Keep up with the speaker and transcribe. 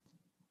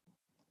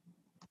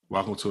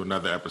Welcome to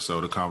another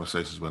episode of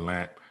Conversations with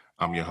Lamp.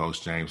 I'm your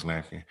host, James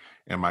Lampkin,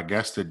 and my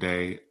guests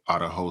today are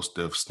the host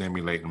of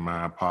Stimulating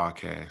Mind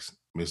podcast,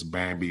 Miss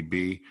Bambi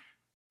B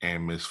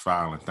and Miss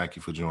Fowler. Thank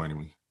you for joining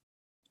me.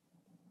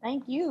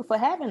 Thank you for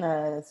having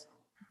us.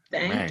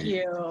 Thank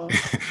you.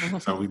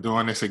 So we're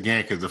doing this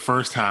again because the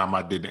first time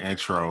I did the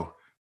intro,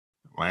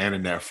 my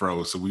internet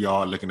froze, so we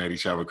all looking at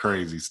each other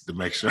crazy to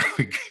make sure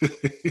we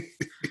good.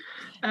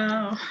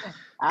 Oh.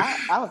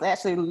 I was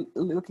actually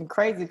looking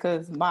crazy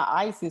because my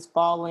ice is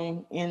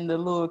falling in the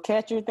little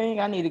catcher thing.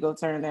 I need to go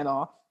turn that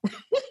off.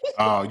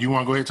 You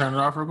want to go ahead and turn it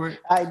off real quick?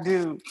 I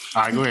do.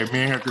 All right, go ahead. Me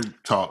and her could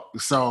talk.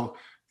 So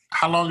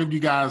how long have you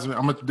guys,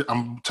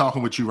 I'm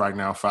talking with you right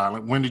now, Fowler.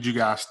 When did you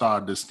guys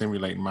start the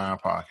Stimulating Mind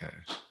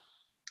podcast?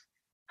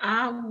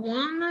 I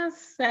want to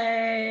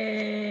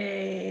say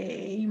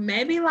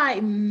maybe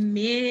like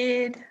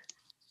mid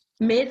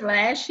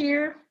last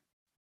year.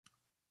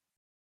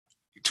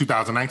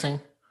 2019?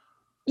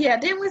 Yeah,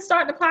 didn't we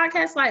start the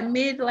podcast like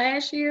mid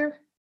last year?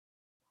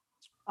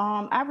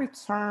 I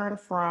returned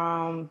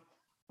from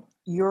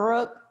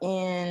Europe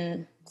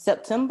in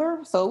September,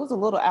 so it was a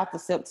little after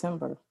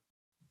September.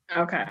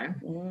 Okay.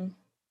 Mm-hmm.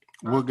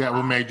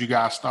 What made you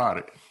guys start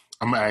it?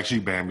 I'm going to ask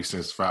you, Bambi,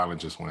 since Fowler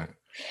just went.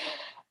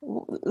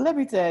 Let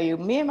me tell you,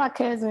 me and my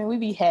cousin, we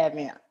be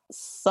having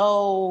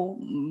so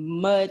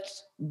much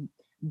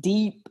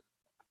deep,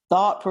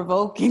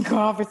 thought-provoking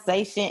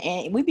conversation,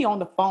 and we be on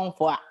the phone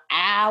for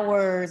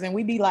hours, and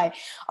we be like,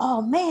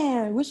 oh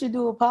man, we should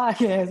do a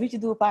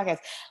podcast.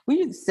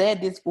 We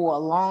said this for a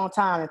long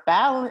time,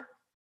 and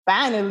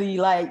finally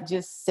like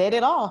just set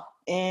it off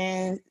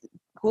and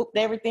hooked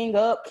everything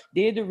up,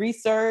 did the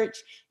research,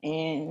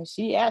 and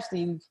she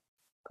actually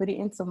put it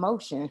into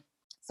motion.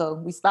 So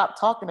we stopped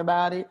talking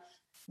about it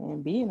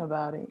and being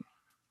about it.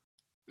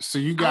 So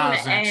you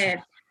guys... I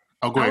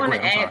want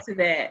to add to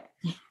that.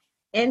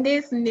 In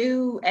this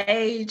new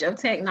age of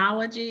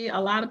technology, a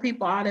lot of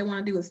people, all they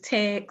want to do is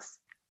text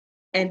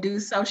and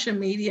do social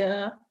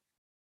media,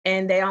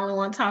 and they only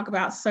want to talk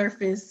about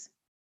surface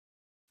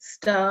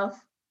stuff.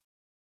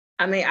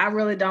 I mean, I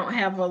really don't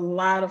have a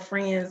lot of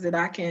friends that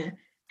I can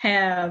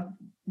have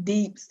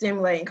deep,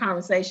 stimulating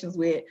conversations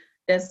with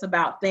that's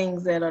about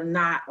things that are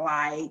not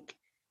like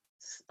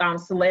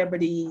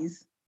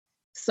celebrities,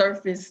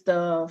 surface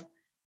stuff,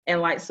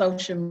 and like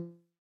social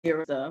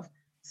media stuff.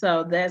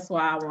 So that's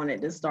why I wanted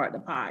to start the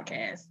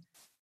podcast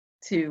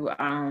to,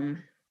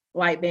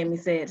 like Bambi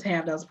said, to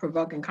have those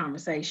provoking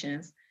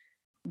conversations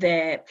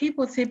that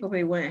people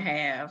typically wouldn't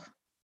have.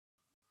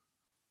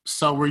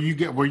 So were you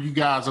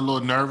guys a little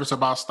nervous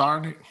about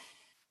starting it?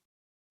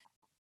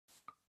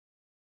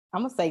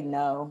 I'm gonna say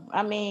no.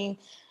 I mean,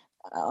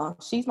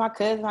 she's my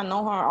cousin. I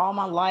know her all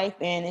my life,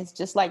 and it's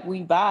just like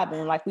we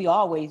vibing, like we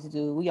always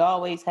do. We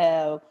always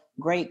have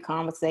great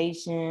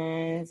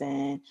conversations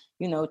and,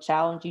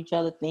 challenge each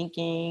other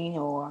thinking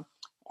or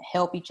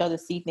help each other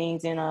see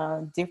things in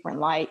a different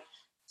light.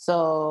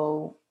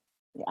 So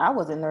I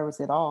wasn't nervous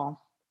at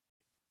all.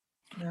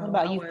 No, what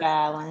about you,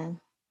 Fallon?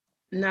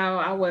 No,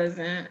 I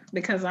wasn't,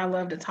 because I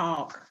love to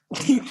talk.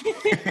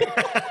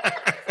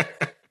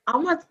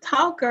 I'm a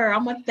talker.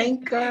 I'm a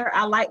thinker.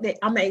 I like that.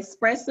 I'm an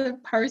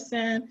expressive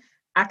person.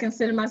 I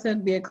consider myself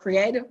to be a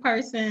creative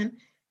person.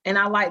 And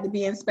I like to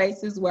be in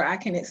spaces where I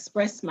can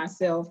express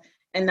myself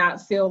and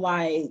not feel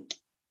like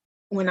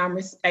when I'm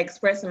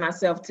expressing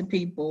myself to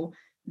people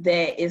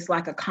that it's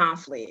like a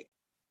conflict.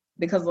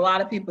 Because a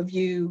lot of people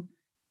view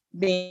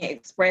being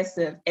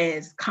expressive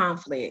as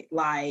conflict.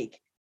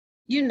 Like,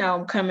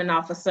 I'm coming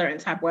off a certain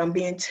type where I'm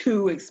being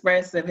too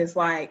expressive. It's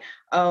like,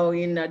 oh,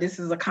 this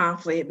is a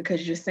conflict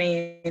because you're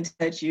saying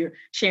that you're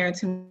sharing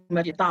too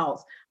much of your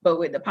thoughts. But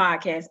with the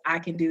podcast, I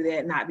can do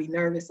that, not be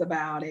nervous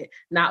about it,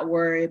 not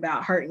worry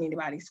about hurting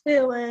anybody's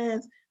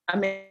feelings. I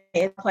mean,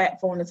 it's a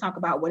platform to talk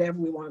about whatever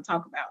we want to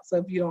talk about. So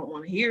if you don't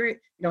want to hear it,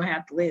 you don't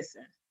have to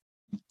listen.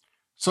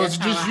 So it's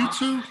just you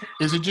two?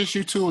 Is it just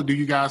you two, or do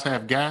you guys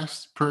have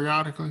guests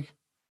periodically?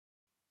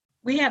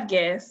 We have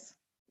guests.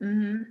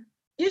 Mm-hmm.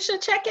 You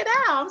should check it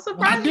out. I'm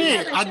surprised.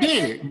 I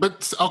did.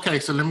 But okay,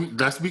 so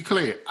let's be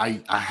clear.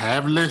 I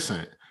have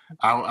listened.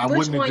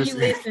 Which one you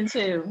listen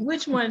to?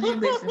 Which one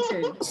did you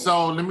listen to?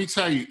 So let me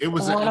tell you, it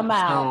was an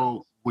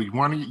episode where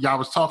one of y'all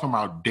was talking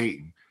about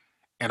dating.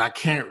 And I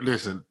can't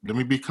listen. Let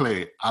me be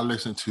clear. I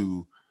listen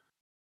to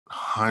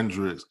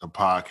hundreds of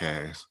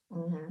podcasts.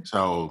 Mm-hmm.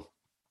 So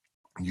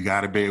you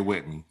got to bear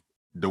with me.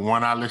 The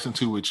one I listened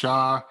to with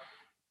y'all,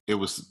 it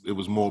was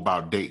more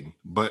about dating.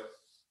 But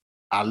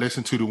I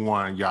listened to the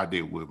one y'all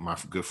did with my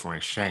good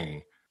friend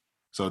Shane.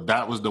 So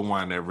that was the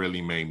one that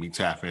really made me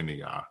tap into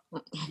y'all.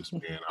 Just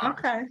being honest.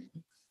 Okay.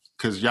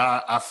 Because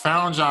I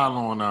found y'all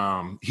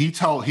on, he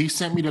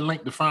sent me the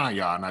link to find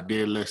y'all, and I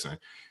did listen.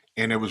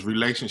 And it was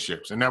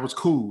relationships. And that was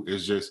cool.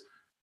 It's just,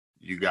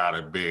 you got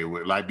to bear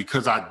with, like,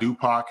 because I do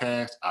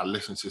podcasts, I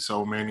listen to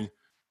so many,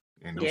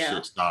 and those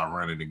shit start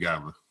running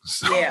together.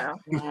 So. Yeah.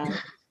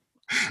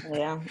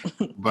 Yeah.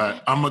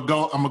 But I'm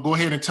gonna go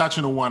ahead and touch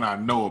on the one I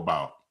know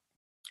about.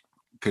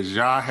 Because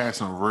y'all had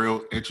some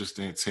real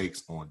interesting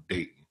takes on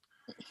dating.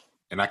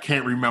 and I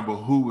can't remember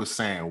who was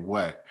saying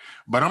what.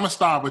 But I'm gonna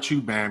start with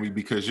you, Bambi,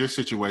 because your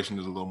situation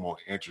is a little more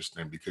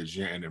interesting because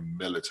you're in the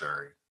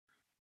military.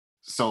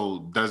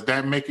 So does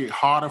that make it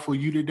harder for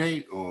you to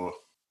date, or?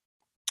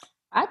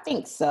 I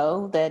think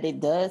so, that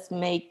it does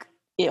make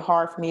it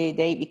hard for me to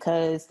date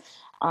because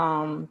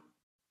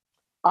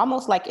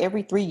almost like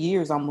every 3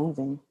 years I'm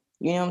moving.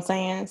 You know what I'm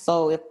saying?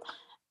 So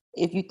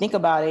if you think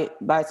about it,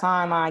 by the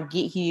time I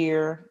get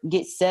here,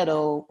 get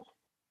settled,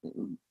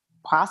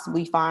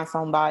 possibly find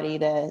somebody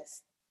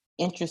that's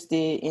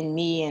interested in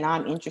me and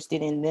I'm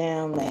interested in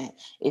them, and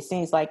it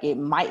seems like it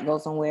might go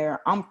somewhere,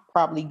 I'm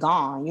probably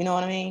gone. You know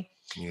what I mean?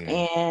 Yeah.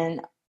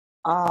 And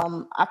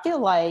I feel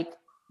like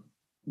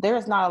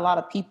there's not a lot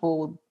of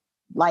people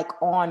like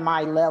on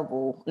my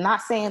level.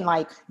 Not saying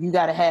like you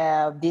got to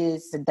have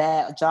this,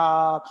 that, a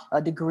job,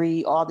 a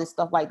degree, all this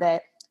stuff like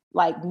that.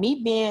 Like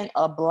me being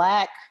a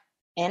Black,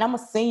 and I'm a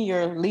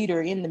senior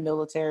leader in the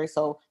military,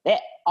 so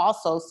that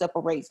also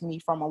separates me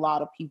from a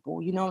lot of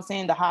people. You know what I'm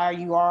saying? The higher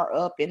you are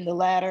up in the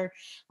ladder,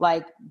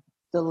 like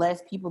the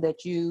less people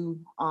that you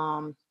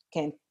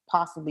can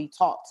possibly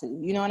talk to.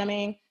 You know what I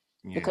mean?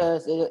 Yeah.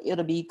 Because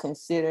it'll be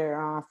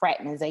considered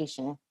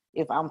fraternization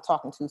if I'm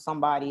talking to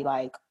somebody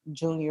like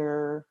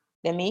junior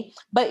than me.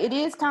 But it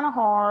is kind of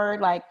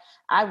hard. Like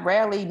I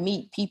rarely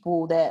meet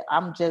people that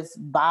I'm just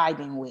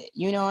vibing with.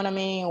 You know what I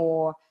mean?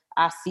 Or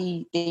I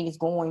see things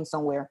going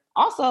somewhere.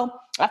 Also,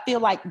 I feel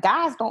like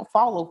guys don't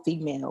follow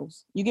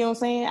females. You get what I'm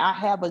saying? I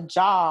have a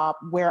job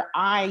where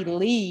I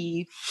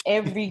leave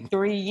every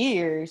 3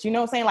 years. You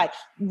know what I'm saying? Like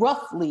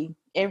roughly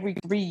every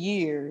 3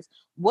 years.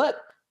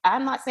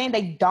 I'm not saying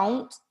they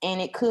don't and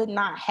it could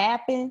not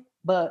happen,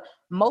 but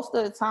most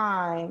of the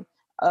time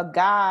a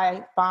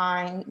guy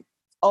finds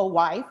a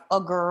wife, a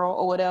girl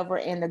or whatever,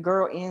 and the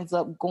girl ends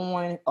up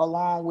going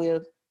along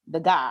with the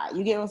guy.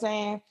 You get what I'm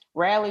saying?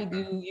 Rarely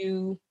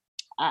do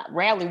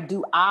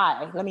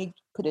I, let me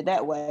put it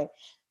that way,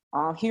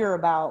 hear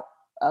about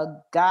a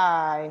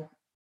guy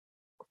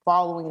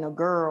following a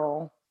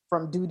girl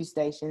from duty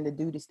station to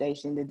duty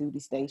station to duty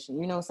station.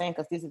 You know what I'm saying?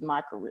 Because this is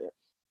my career.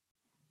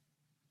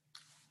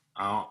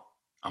 I'm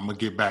gonna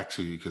get back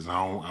to you because I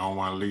don't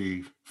want to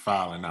leave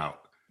filing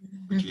out.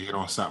 But you hit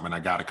on something, I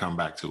got to come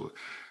back to it.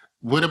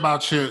 What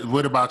about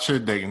your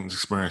dating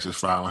experiences,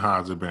 Fallon?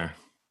 How's it been?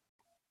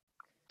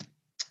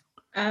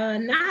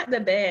 Not the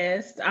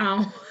best.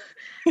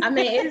 I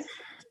mean,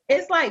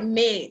 it's like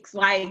mixed.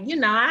 Like,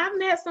 I've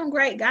met some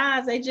great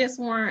guys. They just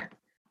weren't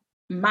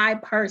my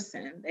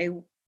person. They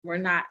were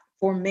not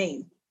for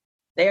me.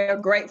 They're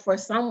great for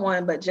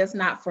someone, but just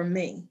not for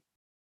me.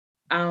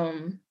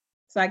 So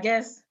I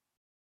guess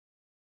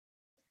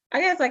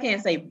I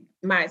can't say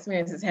my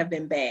experiences have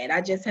been bad.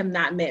 I just have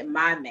not met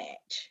my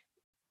match.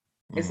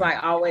 It's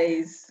like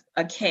always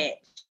a catch.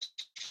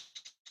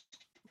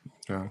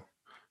 Okay.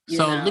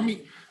 So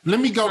let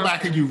me go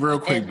back at you real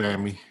quick,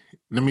 Bambi.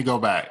 Let me go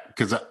back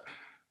because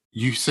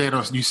you said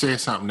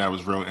something that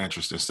was real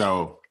interesting.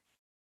 So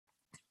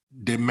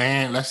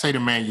let's say the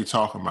man you're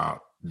talking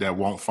about that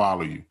won't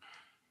follow you.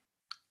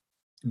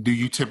 Do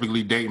you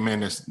typically date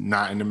men that's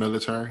not in the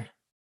military?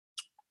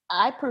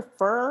 I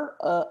prefer,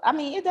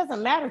 it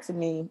doesn't matter to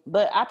me,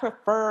 but I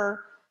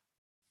prefer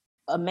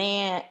a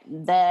man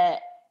that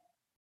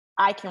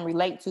I can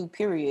relate to,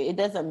 period. It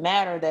doesn't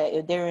matter that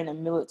if they're in the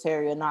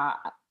military or not.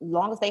 As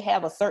long as they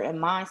have a certain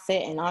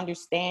mindset and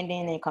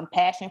understanding and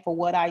compassion for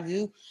what I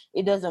do,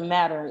 it doesn't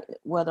matter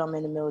whether I'm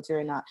in the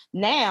military or not.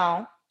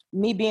 Now,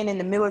 me being in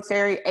the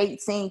military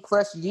 18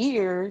 plus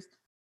years,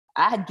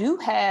 I do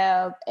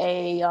have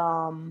a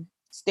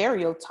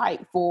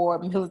stereotype for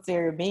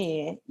military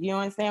men. You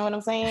understand what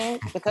I'm saying?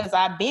 Because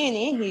I've been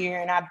in here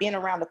and I've been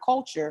around the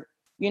culture.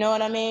 You know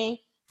what I mean?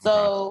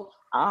 So,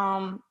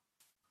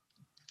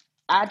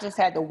 I just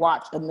had to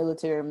watch a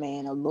military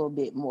man a little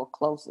bit more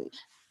closely.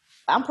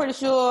 I'm pretty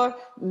sure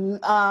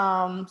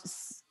the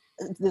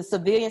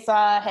civilian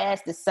side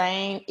has the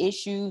same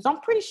issues.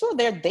 I'm pretty sure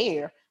they're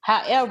there.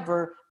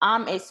 However,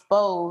 I'm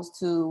exposed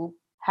to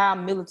how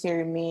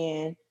military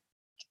men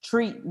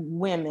treat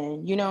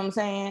women. You know what I'm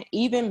saying?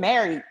 Even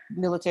married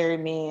military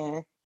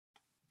men.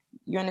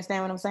 You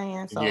understand what I'm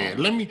saying? So yeah.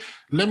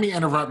 Let me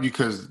interrupt you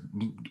because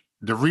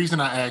the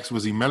reason I asked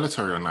was he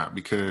military or not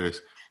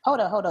because. Hold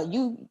up.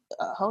 You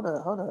hold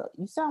up.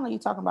 You sound like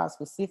you're talking about a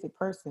specific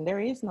person. There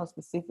is no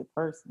specific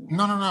person.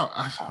 No.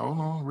 Hold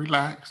on,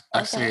 relax. Okay.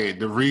 I said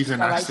the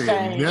reason I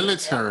said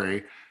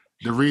military.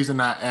 The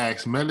reason I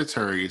asked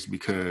military is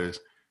because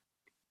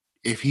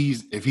if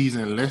he's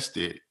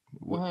enlisted,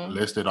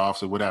 enlisted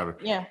officer, whatever.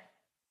 Yeah.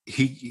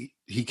 He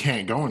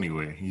can't go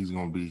anywhere. He's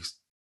gonna be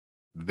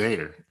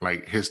there.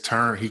 Like his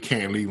term, he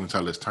can't leave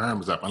until his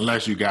term is up,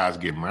 unless you guys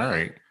get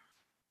married.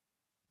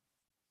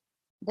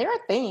 There are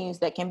things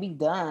that can be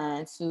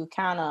done to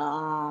kind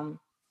of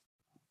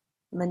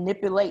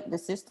manipulate the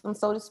system,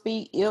 so to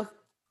speak, if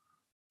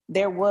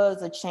there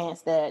was a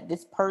chance that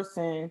this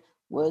person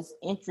was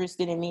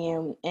interested in me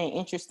and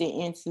interested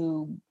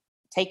into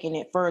taking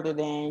it further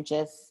than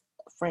just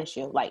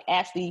friendship, like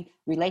actually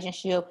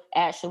relationship,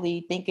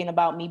 actually thinking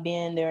about me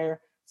being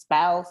their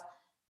spouse.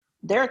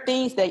 there are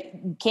things that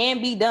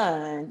can be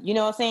done, you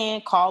know what I'm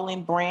saying?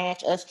 Calling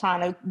branch, us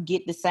trying to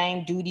get the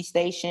same duty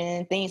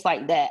station, things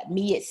like that.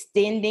 Me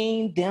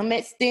extending, them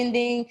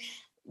extending,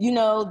 you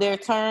know, their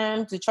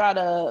term to try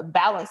to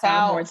balance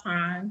out more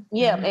time.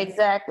 Yeah,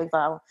 exactly,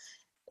 Val.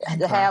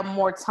 To have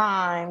more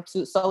time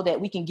so that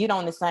we can get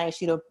on the same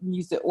sheet of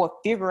music or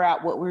figure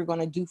out what we're going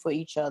to do for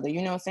each other.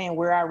 You know what I'm saying?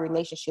 Where our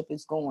relationship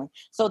is going.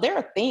 So there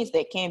are things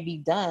that can be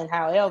done.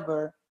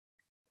 However,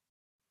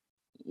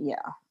 yeah,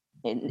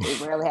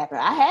 it rarely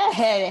happens. I have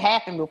had it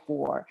happen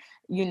before.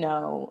 You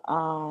know,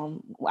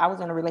 I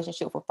was in a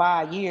relationship for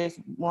 5 years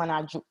when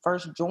I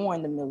first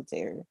joined the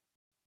military.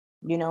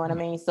 You know what I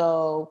mean?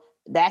 So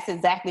that's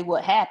exactly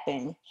what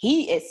happened.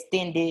 He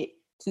extended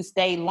to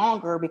stay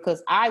longer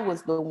because I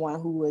was the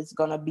one who was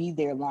going to be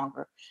there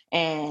longer.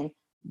 And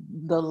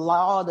the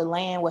law of the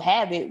land would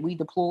have it, we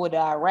deployed to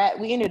Iraq.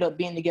 We ended up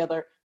being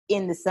together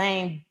in the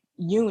same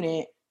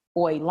unit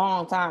for a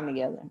long time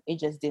together. It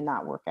just did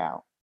not work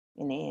out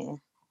in the end.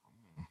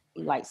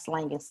 He like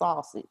slanging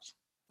sausage.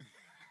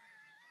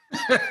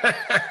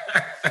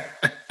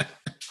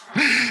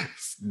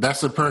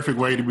 That's a perfect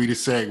way to be the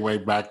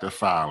segue back to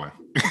filing.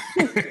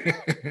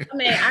 I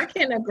mean, I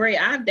can agree.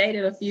 I've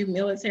dated a few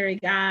military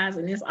guys,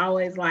 and it's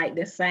always like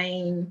the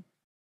same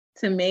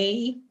to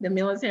me. The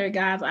military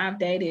guys I've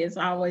dated, it's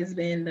always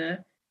been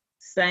the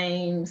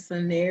same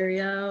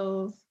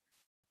scenarios,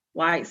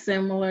 like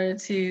similar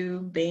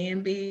to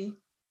Bambi.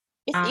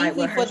 It's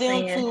easy for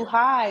them to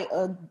hide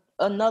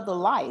another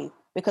life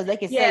because they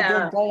can say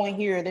they're going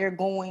here, they're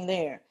going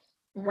there.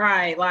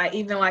 Right. Like,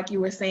 even like you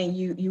were saying,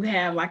 you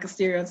have like a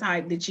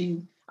stereotype that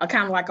you are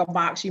kind of like a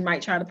box you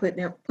might try to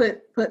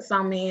put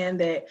some in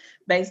that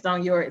based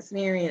on your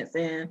experience.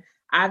 And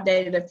I've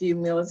dated a few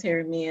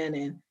military men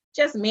and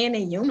just men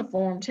in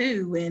uniform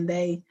too, and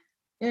they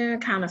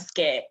kind of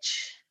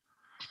sketch.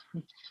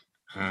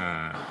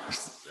 I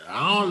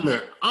don't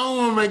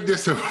want to make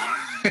this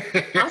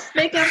I'm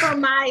speaking from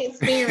my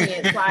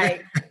experience.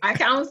 Like, I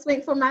can't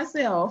speak for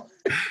myself.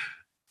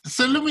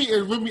 So let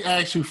me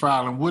ask you,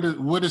 Fallon,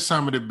 what are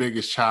some of the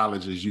biggest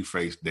challenges you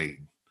face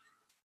dating?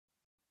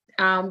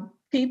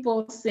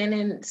 People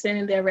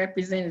sending their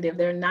representative.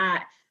 They're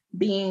not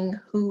being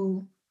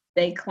who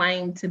they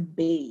claim to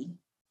be.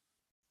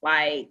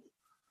 Like,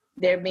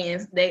 they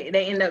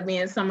end up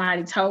being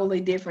somebody totally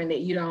different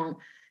that you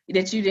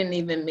didn't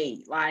even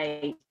meet.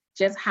 Like,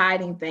 just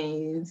hiding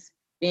things,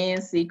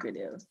 being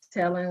secretive,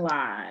 telling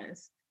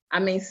lies. I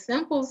mean,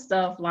 simple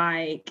stuff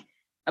like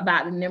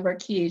about the number of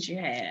kids you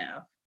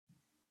have.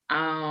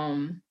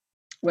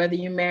 Whether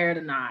you're married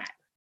or not,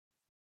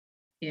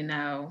 you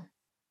know.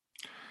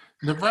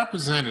 The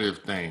representative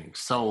thing.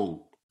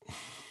 So,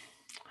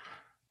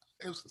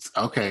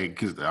 okay,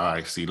 because all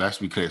right, see, let's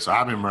be clear. So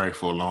I've been married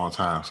for a long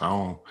time,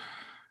 so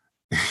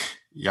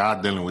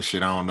y'all dealing with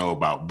shit I don't know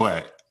about,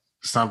 but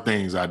some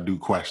things I do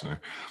question.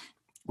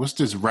 What's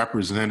this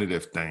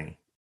representative thing?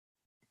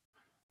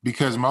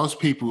 Because most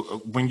people,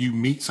 when you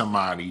meet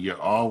somebody,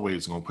 you're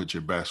always going to put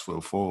your best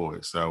foot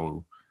forward.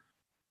 So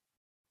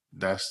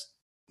that's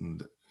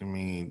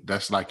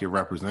like your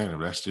representative.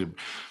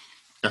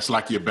 That's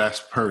like your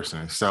best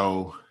person.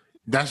 So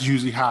that's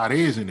usually how it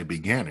is in the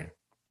beginning.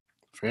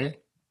 Fair?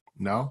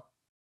 No?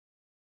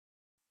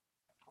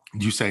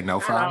 You say no,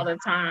 Fallon? All the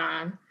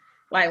time.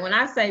 Like, when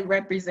I say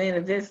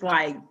representative, it's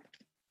like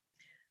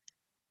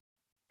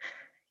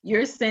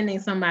you're sending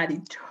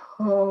somebody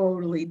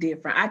totally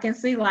different. I can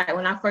see, like,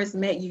 when I first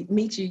meet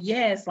you,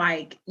 yes,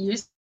 like, you're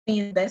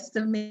seeing the best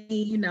of me,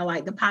 you know,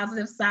 like the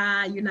positive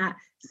side. You're not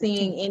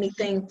seeing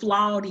anything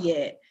flawed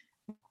yet.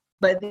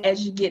 But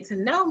as you get to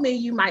know me,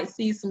 you might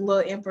see some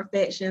little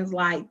imperfections,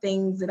 like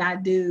things that I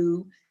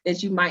do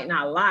that you might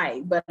not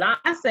like. But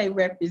I say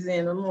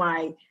represent them,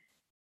 like,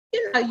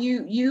 you know,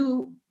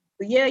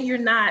 you're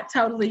not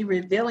totally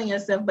revealing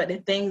yourself, but the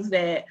things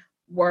that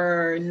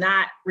were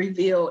not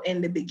revealed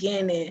in the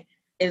beginning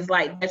is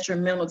like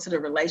detrimental to the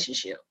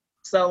relationship.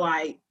 So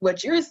like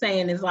what you're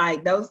saying is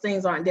like those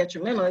things aren't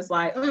detrimental. It's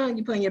like,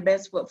 you're putting your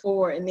best foot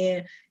forward, and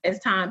then as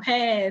time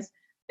passes,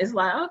 it's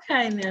like,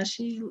 okay, now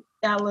she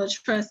got a little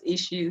trust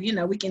issue. You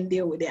know, we can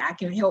deal with it. I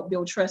can help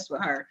build trust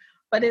with her.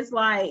 But it's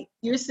like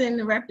you're sending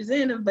the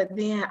representative, but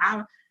then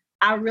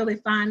I really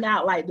find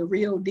out like the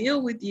real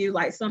deal with you,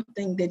 like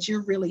something that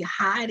you're really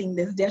hiding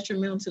that's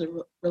detrimental to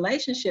the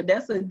relationship.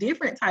 That's a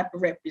different type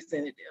of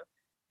representative.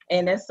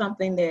 And that's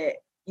something that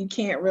you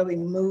can't really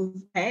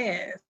move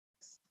past.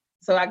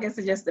 So I guess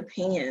it just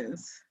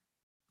depends.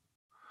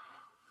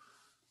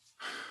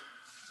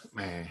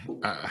 Man,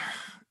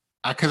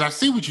 because I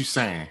see what you're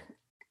saying.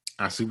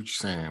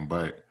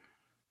 But,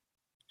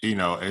 you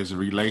know, as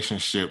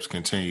relationships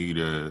continue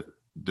to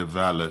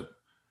develop,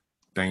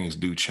 things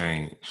do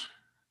change.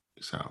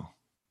 So,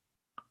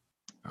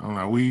 I don't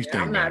know. What do you think?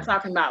 I'm not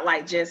talking about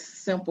like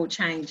just simple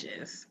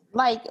changes.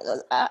 Like,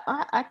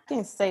 I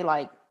can say,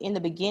 like, in the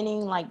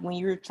beginning, like when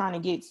you're trying to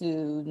get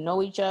to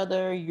know each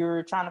other,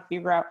 you're trying to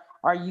figure out,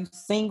 are you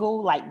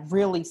single, like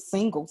really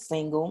single,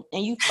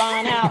 and you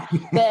find out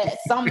that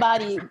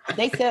somebody,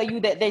 they tell you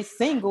that they're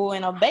single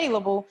and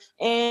available,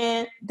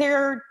 and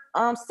they're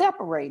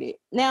separated.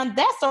 Now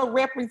that's a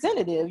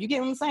representative. You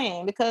get what I'm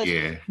saying? Because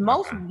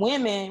most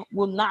women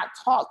will not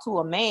talk to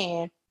a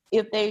man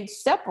if they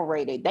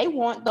separated. They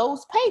want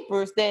those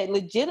papers that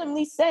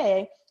legitimately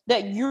say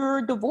that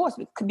you're divorced,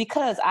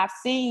 because I've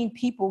seen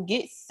people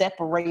get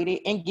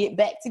separated and get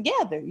back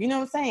together. You know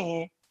what I'm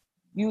saying?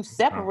 You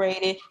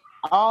separated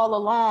all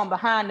along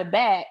behind the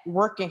back,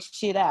 working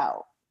shit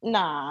out.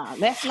 Nah,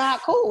 that's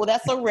not cool.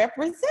 That's a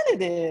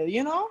representative,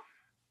 you know?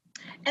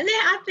 And then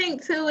I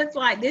think too, it's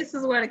like, this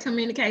is where the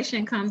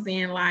communication comes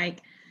in.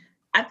 Like,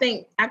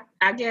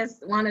 I guess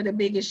one of the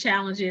biggest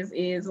challenges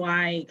is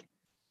like,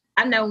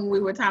 I know when we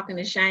were talking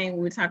to Shane, we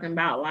were talking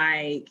about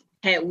like,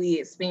 had we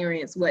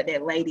experienced what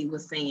that lady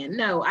was saying?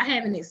 No, I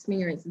haven't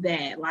experienced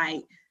that.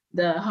 Like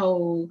the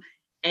whole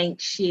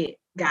ain't shit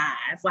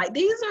guys. Like,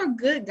 these are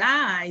good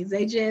guys.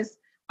 They just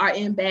are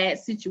in bad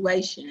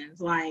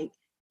situations. Like,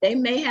 they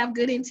may have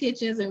good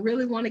intentions and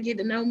really want to get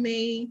to know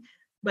me,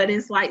 but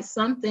it's like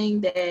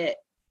something that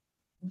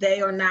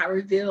they are not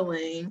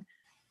revealing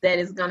that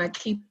is going to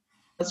keep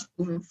us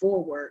moving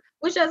forward,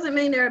 which doesn't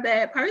mean they're a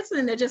bad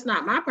person. They're just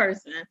not my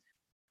person.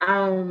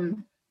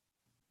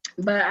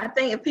 But I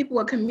think if people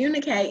would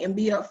communicate and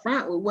be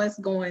upfront with what's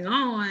going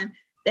on,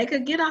 they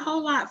could get a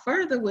whole lot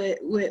further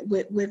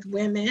with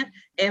women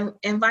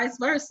and vice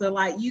versa.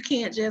 Like, you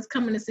can't just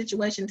come in a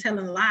situation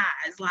telling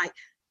lies. Like,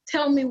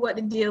 tell me what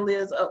the deal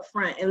is up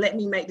front and let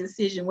me make the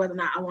decision whether or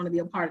not I want to be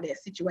a part of that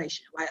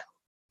situation. Like,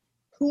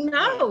 who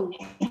knows?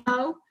 You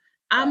know,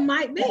 I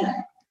might be.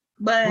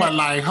 But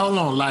like, hold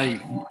on,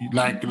 like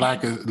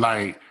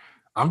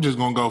I'm just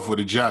gonna go for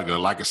the juggler,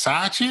 like a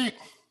side chick.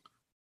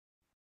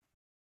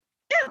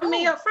 Yeah,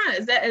 me up front.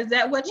 Is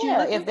that what you?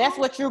 Yeah, if that's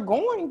what you're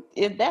going,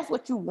 if that's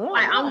what you want.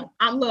 Like,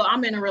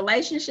 I'm in a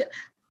relationship.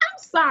 I'm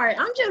sorry,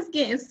 I'm just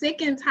getting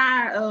sick and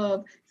tired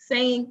of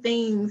saying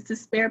things to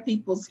spare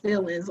people's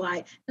feelings.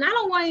 Like, and I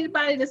don't want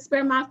anybody to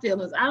spare my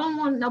feelings. I don't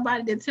want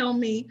nobody to tell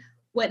me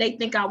what they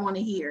think I want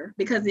to hear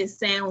because it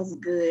sounds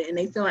good and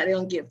they feel like they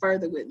don't get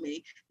further with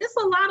me. There's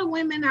a lot of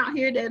women out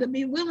here that'll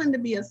be willing to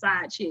be a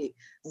side chick.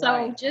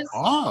 So just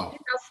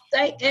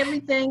say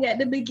everything at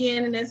the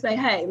beginning and say,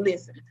 hey,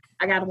 listen,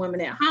 I got a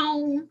woman at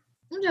home.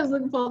 I'm just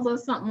looking for a little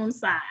something on the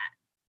side.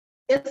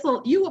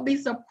 You will be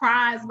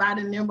surprised by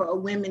the number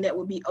of women that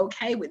would be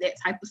okay with that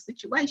type of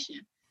situation.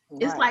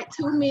 Right. It's like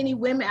too many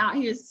women out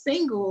here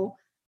single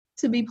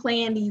to be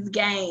playing these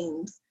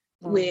games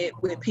with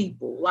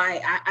people.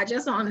 Like, I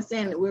just don't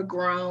understand that we're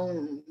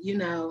grown, you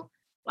know,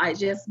 like,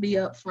 just be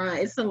upfront.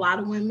 It's a lot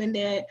of women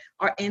that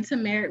are into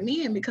married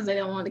men because they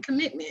don't want the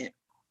commitment.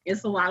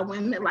 It's a lot of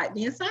women that like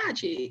being side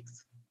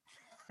chicks.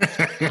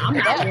 I'm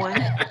not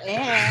one.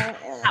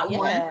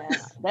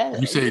 One.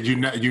 You said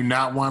you're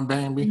not one,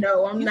 baby?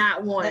 No, I'm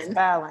not one. That's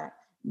violent.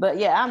 But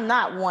yeah, I'm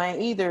not one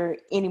either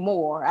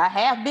anymore. I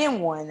have been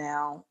one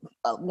now.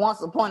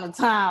 Once upon a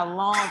time, a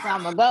long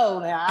time ago.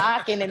 Now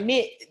I can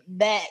admit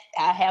that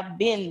I have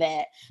been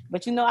that.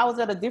 But you know, I was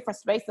at a different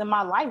space in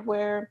my life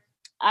where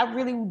I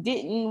really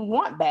didn't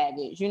want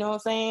baggage. You know what I'm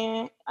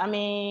saying? I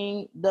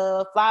mean,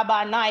 the fly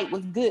by night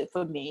was good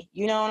for me.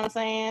 You know what I'm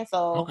saying?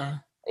 So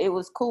it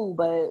was cool.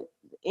 But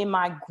in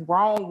my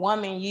grown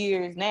woman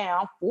years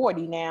now, I'm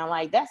 40 now,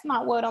 like, that's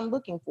not what I'm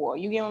looking for.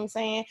 You get what I'm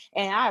saying?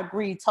 And I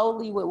agree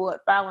totally with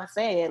what Fallon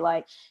said.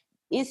 Like,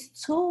 it's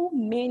too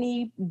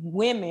many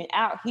women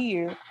out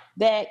here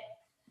that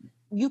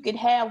you could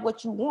have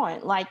what you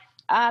want. Like,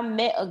 I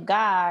met a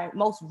guy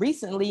most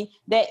recently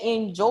that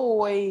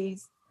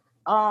enjoys,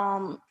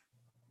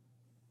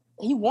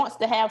 he wants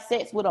to have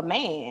sex with a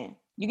man.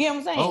 You get what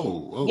I'm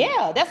saying?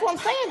 Yeah, that's what I'm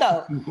saying,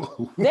 though.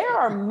 There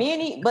are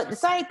many, but the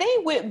same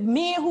thing with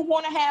men who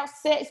want to have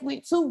sex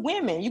with two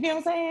women. You get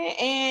what I'm saying?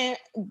 And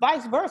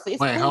vice versa. It's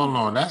Wait, cool. hold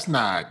on. That's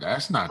not. I'm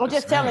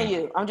just telling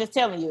you. No. I'm just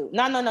saying, like,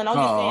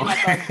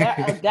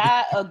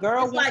 a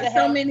girl. It's like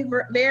so many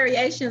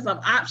variations of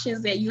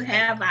options that you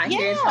have out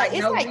here. It's like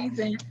no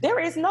reason. There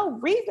is no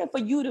reason for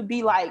you to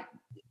be like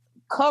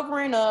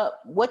covering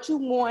up what you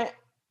want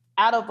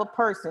out of a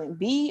person.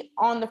 Be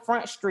on the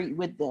front street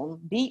with them.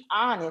 Be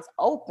honest,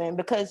 open,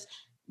 because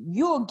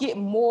you'll get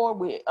more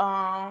with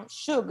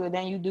sugar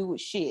than you do with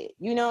shit.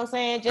 You know what I'm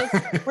saying? Just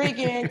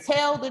freaking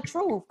tell the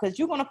truth, because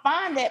you're gonna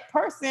find that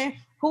person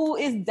who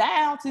is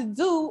down to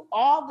do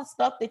all the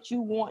stuff that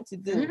you want to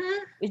do.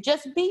 It's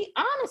just be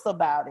honest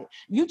about it.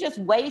 You just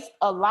waste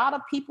a lot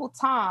of people's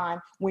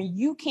time when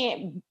you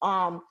can't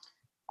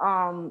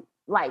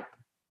like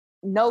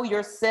know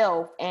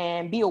yourself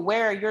and be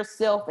aware of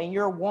yourself and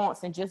your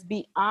wants and just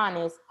be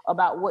honest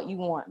about what you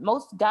want.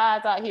 Most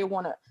guys out here I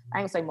ain't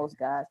gonna say most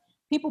guys,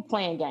 people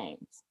playing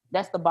games.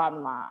 That's the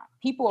bottom line.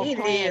 People are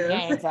playing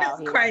games out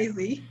here.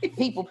 Crazy.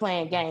 People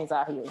playing games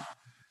out here.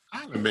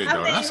 I admit,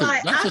 though, that's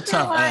a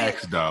tough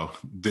ask, though.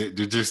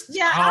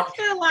 I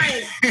feel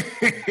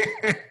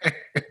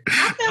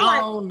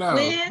like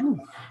women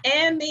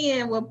and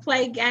men will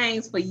play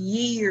games for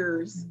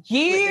years.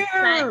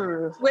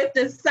 With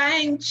the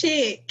same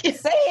chick.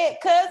 Say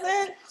it,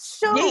 cousin.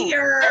 Sure.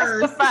 Years.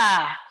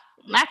 Testify.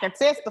 I can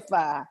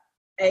testify.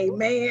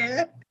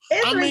 Amen.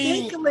 It's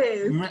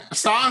ridiculous.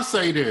 So I'll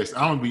say this.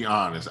 I'm gonna be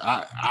honest.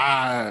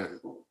 I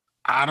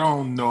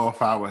don't know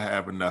if I would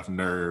have enough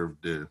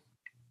nerve to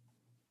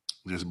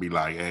just be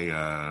like, hey,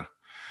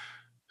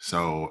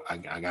 so I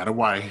got a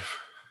wife,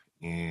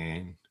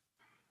 and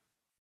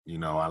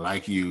I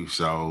like you,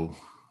 so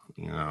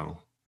I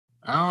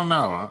don't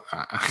know.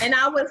 And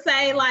I would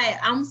say, like,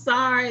 I'm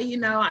sorry,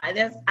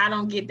 I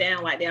don't get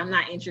down like that. I'm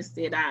not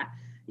interested. I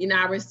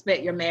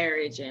respect your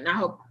marriage, and I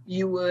hope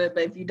you would.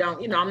 But if you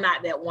don't, I'm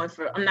not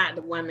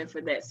the woman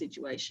for that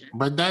situation.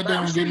 But that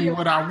didn't give me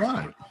what I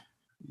want.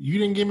 You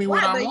didn't give me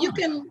what I want. You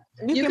can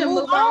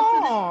move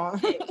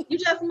on. You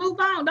just move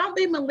on. Don't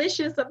be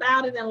malicious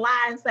about it and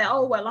lie and say,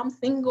 oh, well, I'm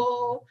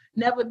single,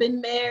 never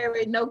been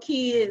married, no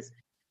kids.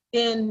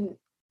 Then,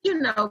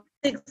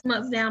 6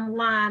 months down the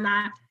line,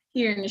 I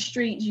hear in the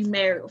street you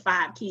married with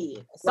 5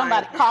 kids.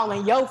 Somebody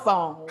calling your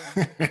phone.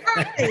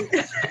 Right.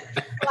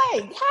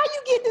 Like, how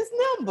you get this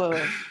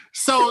number?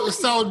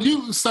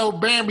 So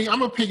Bambi, I'm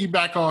gonna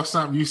piggyback off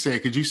something you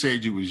said, because you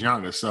said you was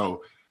younger.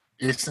 So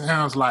it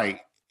sounds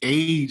like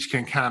age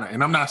can kind of,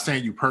 and I'm not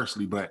saying you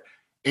personally, but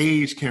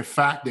age can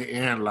factor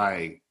in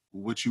like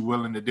what you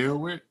willing to deal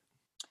with.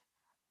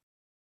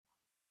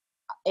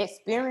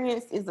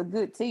 Experience is a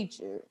good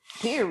teacher,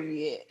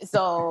 period.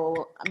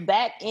 So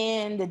back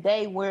in the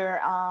day where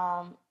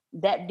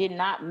that did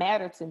not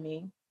matter to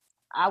me,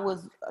 I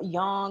was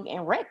young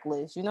and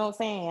reckless. You know what I'm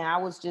saying? I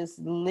was just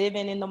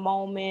living in the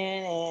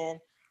moment, and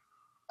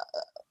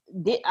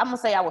I'm gonna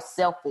say I was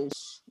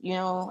selfish,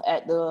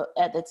 at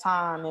the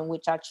time in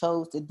which I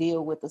chose to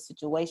deal with a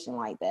situation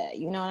like that.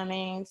 You know what I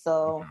mean?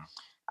 So,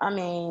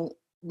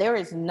 there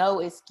is no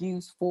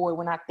excuse for it.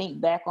 When I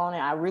think back on it,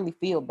 I really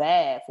feel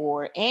bad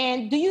for it.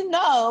 And do you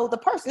know, the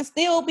person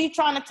still be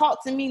trying to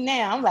talk to me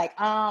now? I'm like,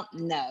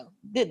 no,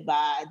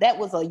 goodbye. That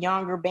was a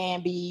younger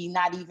Bambi,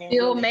 not even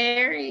still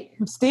married.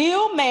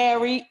 Still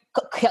married.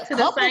 To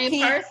the same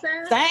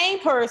person? Same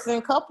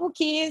person, couple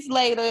kids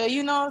later,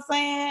 you know what I'm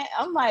saying?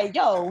 I'm like,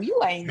 yo,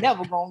 you ain't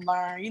never gonna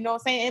learn, you know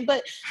what I'm saying?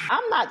 But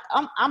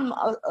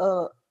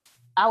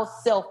I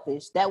was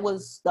selfish. That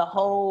was the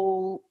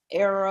whole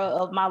era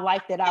of my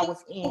life that I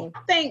was in. I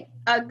think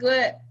a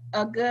good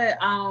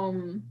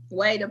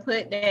way to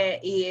put that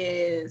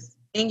is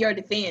in your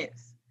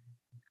defense.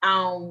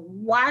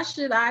 Why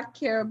should I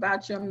care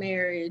about your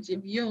marriage if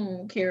you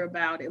don't care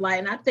about it? Like,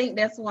 and I think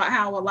that's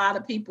how a lot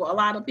of people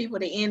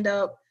that end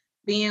up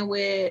being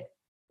with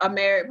a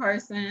married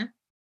person,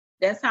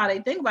 that's how they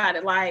think about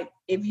it. Like,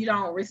 if you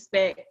don't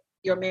respect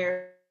your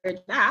marriage,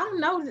 I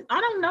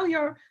don't know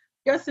your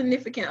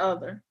significant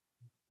other.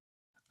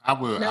 I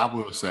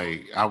will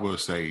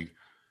say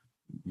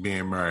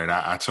being married,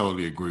 I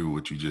totally agree with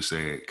what you just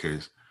said,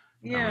 because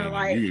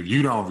if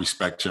you don't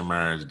respect your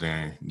marriage,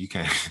 then you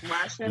can't.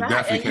 Why should you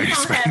definitely can't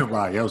expect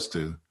nobody else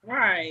to.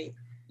 Right.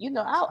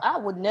 I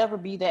would never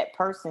be that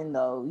person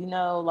though.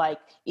 Like,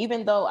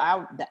 even though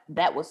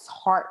that was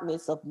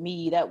heartless of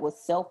me, that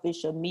was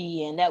selfish of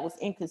me, and that was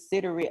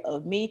inconsiderate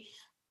of me,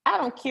 I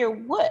don't care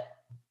what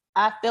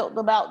I felt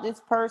about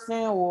this person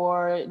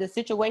or the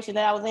situation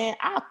that I was in.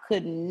 I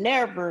could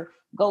never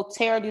go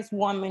tear this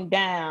woman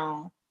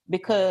down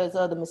because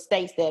of the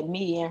mistakes that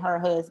me and her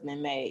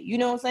husband made. You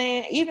know what I'm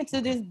saying? Even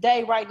to this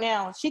day right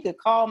now, she could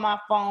call my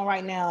phone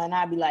right now and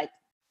I'd be like,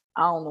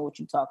 I don't know what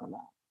you're talking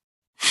about.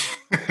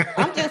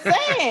 I'm just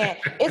saying,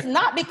 it's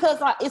not because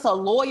it's a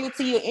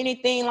loyalty or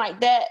anything like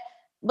that,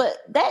 but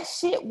that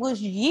shit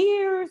was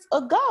years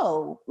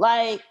ago.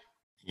 Like,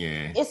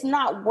 it's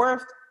not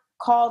worth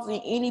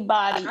causing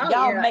anybody.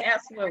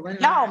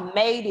 Y'all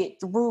made it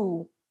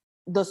through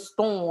the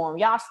storm.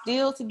 Y'all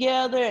still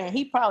together, and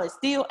he probably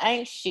still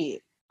ain't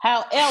shit.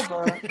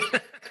 However,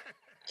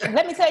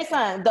 let me tell you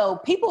something though.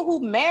 People who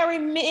marry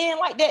men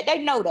like that, they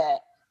know that.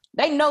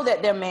 They know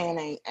that their man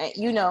ain't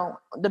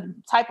the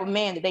type of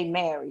man that they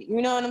marry.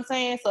 You know what I'm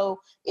saying?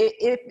 So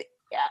if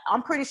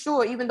I'm pretty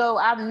sure, even though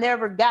I've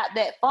never got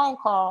that phone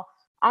call,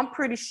 I'm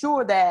pretty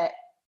sure that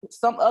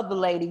some other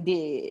lady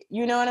did.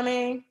 You know what I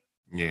mean?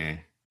 Yeah.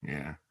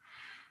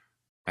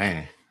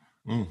 Man.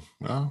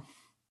 Well.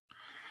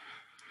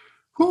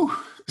 Whew.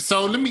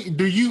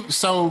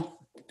 So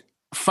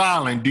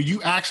Fallon, do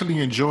you actually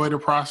enjoy the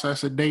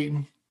process of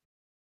dating?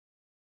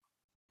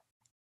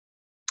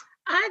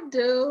 I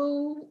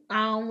do,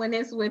 when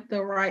it's with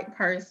the right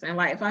person.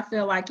 Like, if I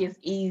feel like it's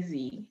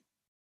easy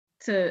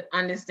to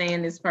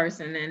understand this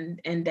person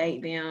and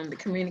date them, the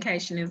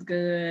communication is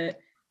good.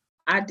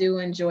 I do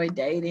enjoy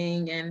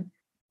dating and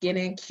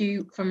getting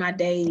cute for my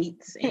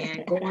dates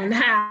and going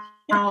out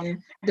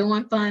and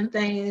doing fun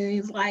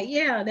things. Like,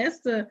 yeah,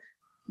 that's the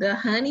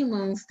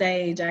honeymoon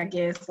stage, I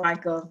guess,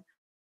 like, of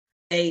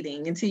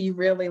dating, until you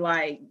really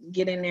like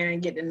get in there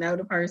and get to know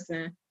the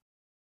person.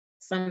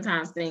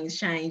 Sometimes things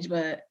change,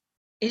 but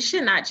it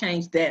should not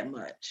change that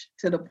much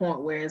to the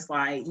point where it's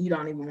like I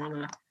don't even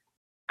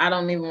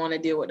want to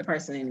deal with the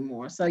person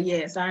anymore. So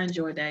yes, I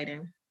enjoy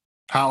dating.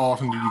 How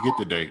often do you get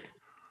to date?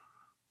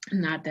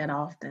 Not that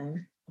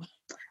often,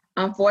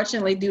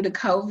 unfortunately, due to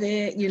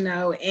COVID,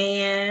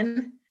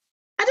 and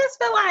I just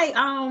feel like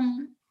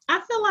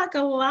I feel like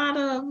a lot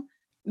of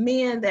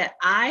men that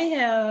I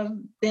have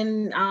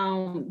been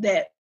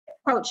that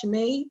approach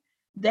me,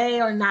 they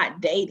are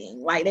not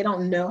dating. Like they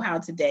don't know how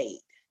to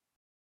date.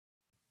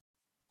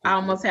 I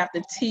almost have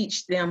to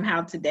teach them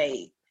how to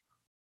date.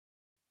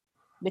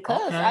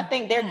 Because I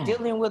think they're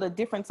dealing with a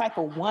different type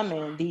of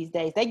woman these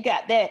days. They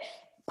got that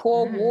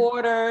pour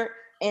water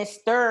and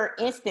stir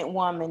instant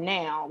woman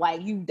now.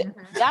 Like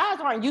guys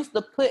aren't used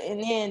to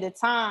putting in the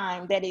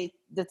time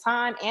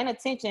and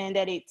attention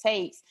that it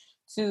takes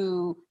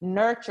to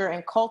nurture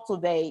and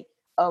cultivate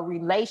a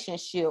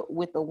relationship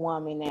with a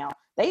woman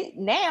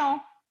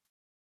now.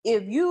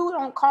 If you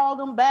don't call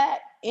them back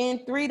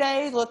in 3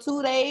 days or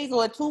 2 days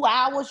or 2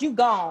 hours, you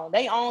gone.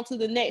 They on to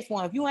the next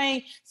one. If you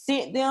ain't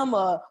sent them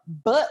a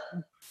butt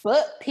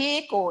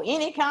pic or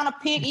any kind of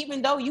pic,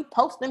 even though you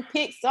posting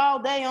pics all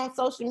day on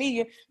social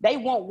media, they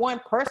want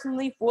one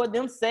personally for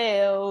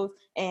themselves.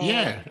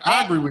 And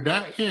I agree with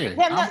that.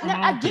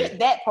 I get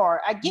that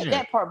part.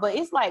 That part. But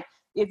it's like,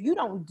 if you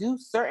don't do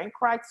certain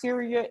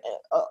criteria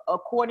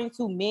according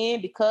to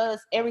men, because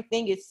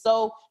everything is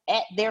so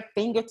at their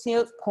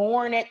fingertips,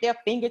 porn at their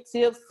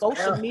fingertips,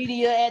 social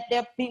media at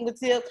their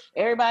fingertips,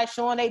 everybody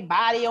showing their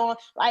body on,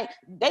 like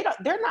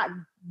they're not,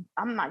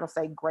 I'm not gonna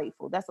say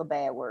grateful. That's a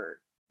bad word.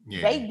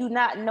 Yeah. They do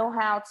not know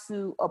how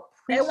to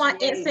appreciate. They want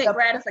instant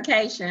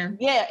gratification.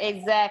 Yeah,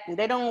 exactly.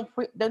 They don't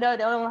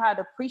know how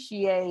to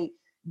appreciate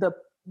the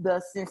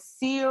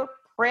sincere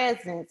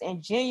presence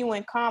and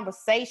genuine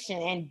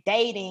conversation and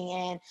dating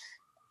and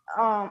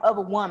of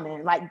a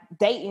woman, like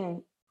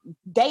dating,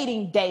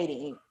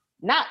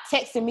 not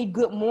texting me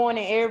good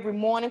morning every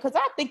morning, because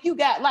I think you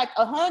got like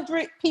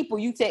 100 people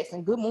you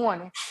texting good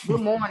morning.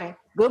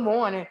 What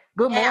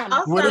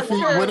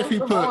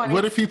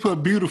if he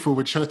put beautiful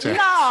with your text?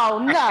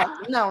 No.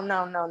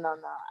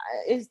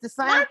 It's the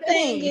same My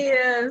thing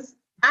is,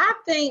 I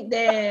think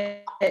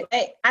that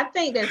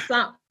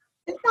some.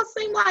 It don't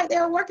seem like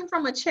they're working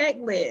from a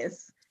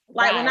checklist.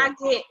 Like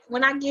right.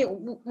 when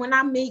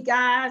I meet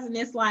guys and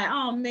it's like,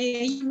 oh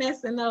man, you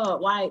messing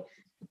up. Like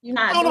you're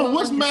not. Hold on,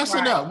 what's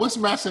messing up? What's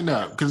messing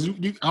up? Because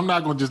I'm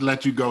not gonna just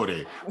let you go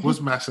there.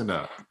 What's messing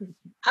up?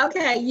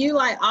 Okay, you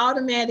like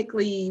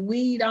automatically.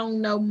 We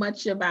don't know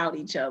much about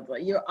each other.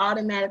 You're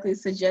automatically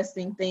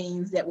suggesting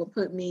things that will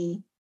put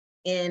me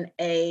in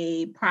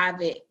a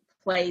private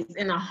place,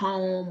 in a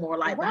home, or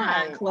like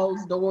behind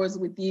closed doors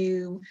with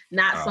you,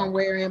 not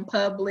somewhere in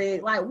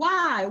public. Like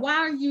why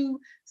are you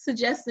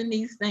suggesting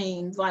these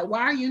things? Like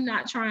why are you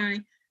not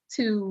trying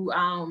to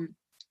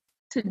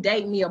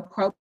date me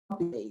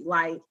appropriately?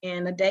 Like,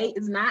 and a date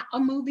is not a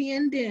movie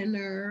and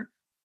dinner.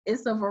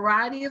 It's a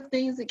variety of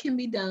things that can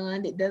be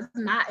done. It does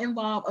not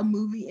involve a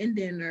movie and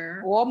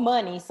dinner or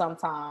money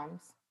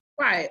sometimes,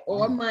 right?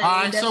 Or money.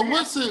 All right, so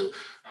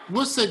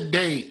what's a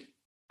date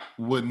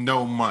with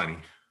no money?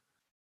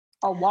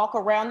 A walk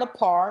around the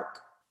park.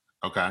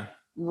 Okay.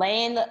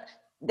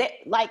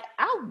 Like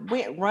I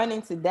went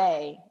running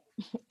today,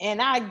 and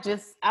I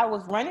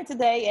was running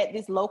today at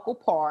this local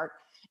park,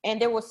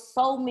 and there was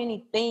so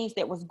many things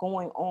that was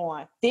going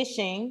on.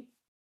 Fishing.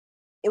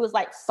 It was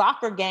like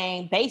soccer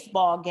game,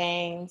 baseball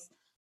games,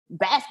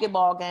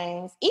 basketball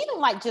games, even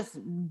like just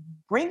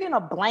bringing a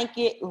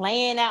blanket,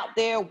 laying out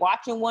there,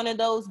 watching one of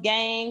those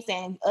games,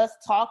 and us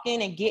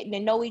talking and getting to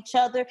know each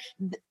other.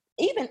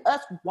 Even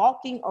us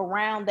walking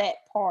around that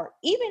park,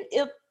 even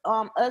if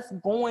us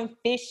going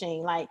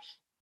fishing, like,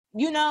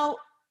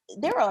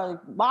 there are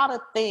a lot of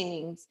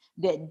things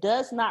that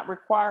does not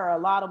require a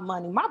lot of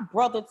money. My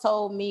brother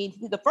told me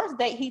the first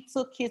date he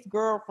took his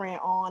girlfriend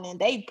on, and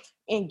they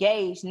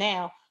engaged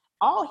now,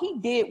 all he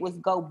did was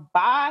go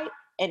buy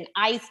an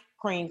ice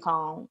cream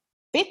cone,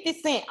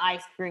 50-cent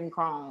ice cream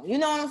cone. You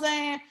know what I'm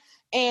saying?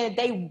 And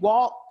they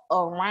walked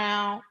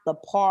around the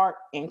park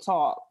and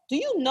talk. Do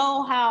you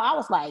know how I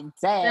was like,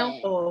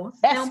 dang,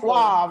 that's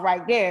suave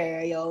right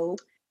there, yo.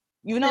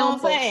 You know what I'm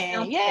saying?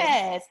 Simple.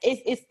 Yes.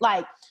 It's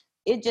like,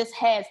 it just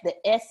has the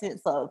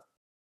essence of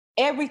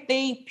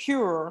everything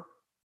pure,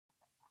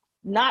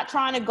 not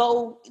trying to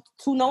go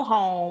to no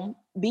home,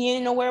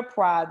 being nowhere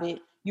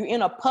private. You're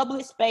in a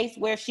public space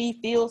where she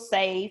feels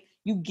safe.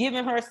 You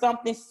giving her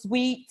something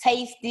sweet,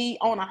 tasty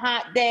on a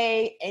hot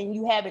day, and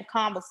you having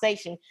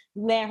conversation.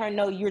 You letting her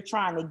know you're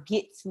trying to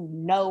get to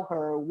know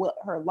her, what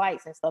her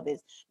likes and stuff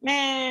is.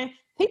 Man,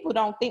 people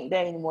don't think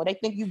that anymore. They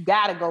think you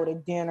gotta go to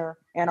dinner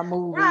and a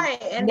movie.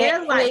 Right, and Netflix,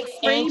 there's like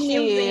free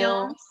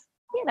museums.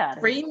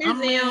 Free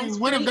museums. I mean,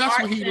 what if that's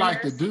what he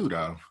like to do,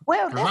 though?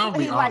 Well, I'll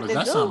be honest,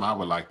 that's something I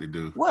would like to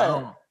do.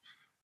 What?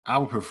 I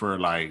would prefer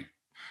like.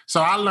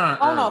 So I learned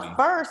on early. A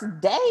first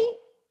date.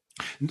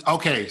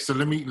 Okay, so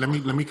let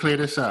me clear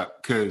this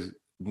up, because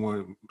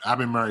when I've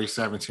been married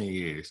 17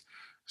 years,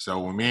 so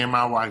when me and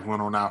my wife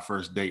went on our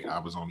first date, I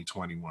was only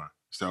 21.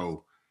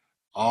 So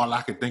all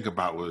I could think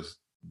about was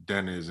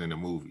dinners and a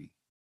movie.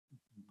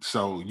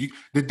 So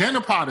the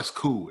dinner part is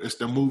cool. It's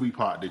the movie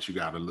part that you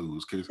got to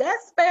lose. Cause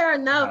that's fair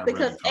enough,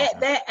 because really at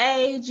that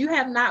age, you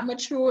have not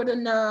matured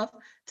enough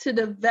to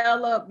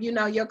develop,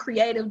 your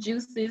creative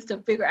juices to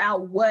figure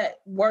out what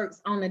works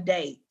on a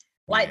date.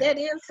 Like that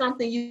is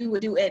something you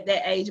would do at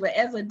that age. But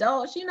as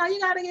adults, you know, you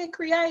got to get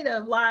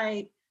creative.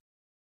 Like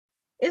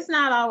it's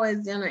not always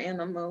dinner in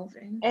a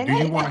movie. And do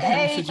you want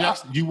him to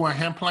suggest? You want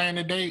him playing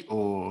the date,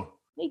 or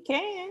he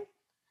can?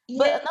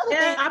 But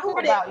another thing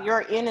about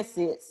your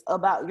innocence,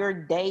 about your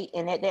date,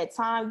 and at that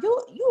time,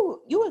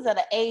 you was at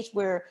an age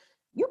where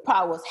you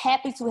probably was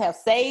happy to have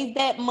saved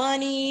that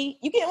money.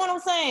 You get what I'm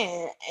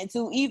saying? And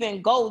to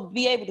even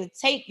be able to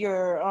take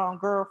your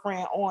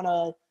girlfriend on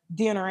a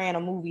dinner and a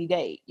movie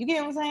date. You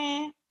get what I'm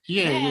saying?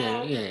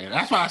 Yeah.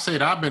 That's why I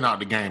said I've been out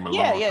the game a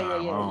long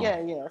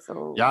time. Yeah.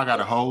 So y'all got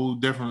a whole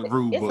different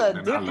rule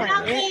book.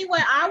 I mean,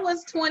 when I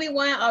was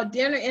 21, a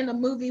dinner and a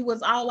movie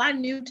was all I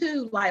knew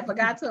too. Like, if a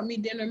guy took me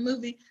dinner and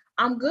movie,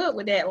 I'm good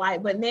with that.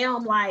 Like, but now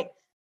I'm like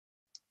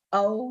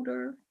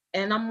older.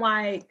 And I'm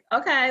like,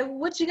 okay,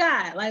 what you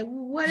got? Like,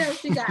 what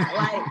else you got?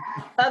 Like,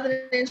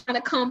 other than trying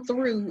to come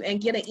through and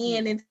get an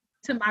in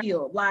into my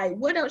field. Like,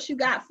 what else you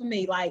got for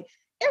me? Like,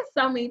 there's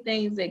so many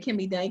things that can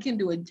be done. You can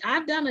do it.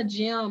 I've done a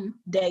gym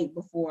date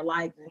before.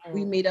 Like,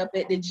 we meet up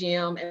at the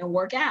gym and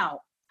work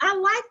out. I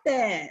like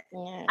that.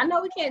 Yeah. I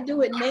know we can't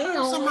do it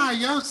now.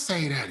 Somebody else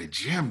say that, a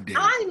gym date.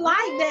 I like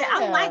that.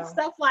 I like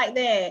stuff like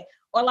that.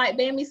 Or like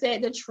Bambi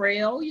said, the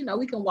trail. You know,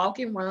 we can walk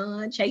and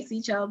run, chase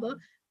each other.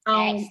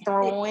 Axe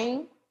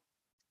throwing.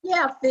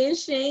 Yeah,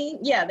 fishing.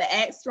 Yeah, the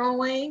axe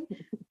throwing.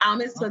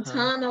 It's a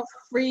ton of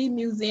free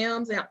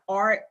museums and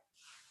art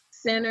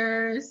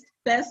centers,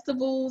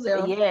 festivals.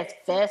 Yes,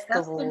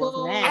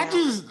 festivals. I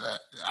just,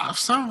 for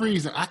some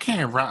reason, I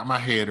can't wrap my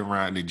head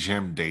around the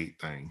gym date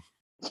thing.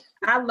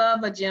 I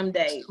love a gym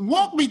date.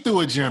 Walk me through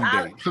a gym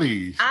date,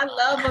 please. I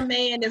love a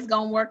man that's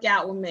gonna work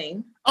out with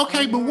me.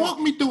 Okay, but walk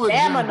me through a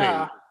gym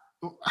date.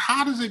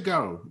 How does it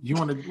go? You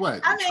want to what?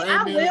 I mean,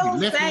 I will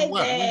say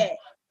that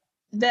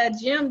the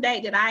gym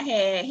date that I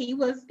had, he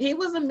was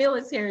a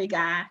military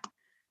guy.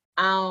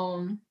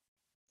 So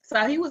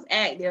he was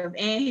active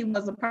and he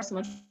was a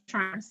personal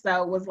trainer.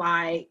 So it was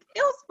like,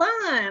 it was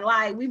fun.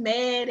 Like we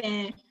met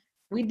and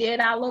we did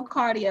our little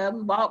cardio.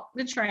 We walked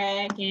the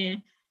track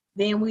and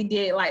then we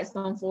did like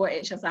some floor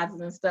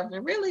exercises and stuff.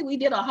 And really we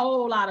did a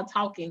whole lot of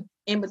talking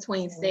in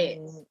between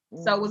sets.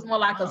 So it was more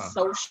like a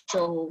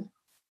social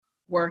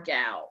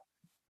workout.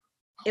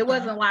 It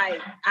wasn't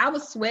like, I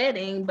was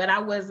sweating, but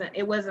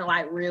it wasn't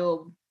like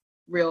real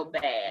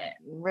bad.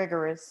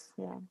 Rigorous.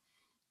 Yeah.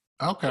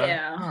 Okay.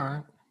 Yeah. All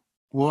right.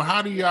 Well,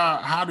 how do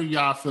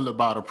y'all feel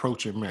about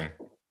approaching men?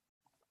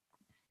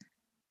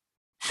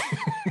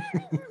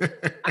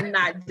 I'm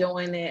not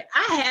doing it.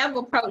 I have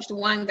approached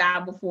one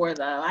guy before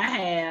though. I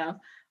have,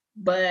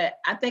 but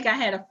I think I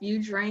had a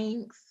few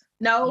drinks.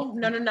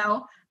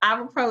 No.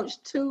 I've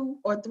approached 2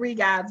 or 3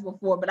 guys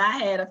before, but I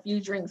had a few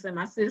drinks in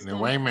my system.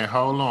 Now, wait a minute,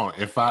 hold on.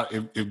 If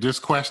this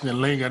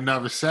question linger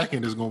another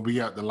second, it's gonna be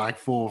up to like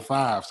 4 or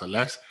 5. So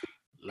let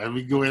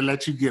me go ahead and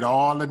let you get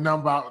all the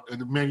number out of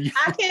the menu.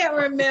 I can't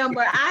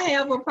remember. I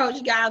have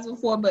approached guys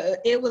before, but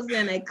it was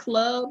in a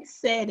club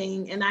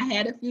setting, and I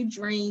had a few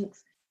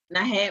drinks, and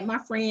I had my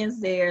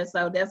friends there,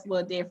 so that's a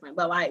little different.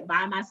 But like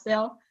by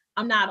myself,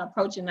 I'm not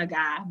approaching a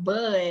guy.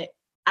 But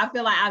I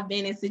feel like I've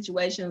been in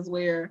situations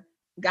where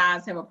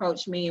guys have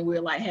approached me and we're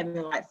like having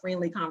like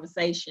friendly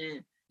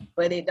conversation,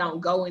 but it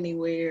don't go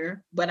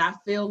anywhere. But I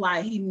feel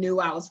like he knew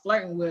I was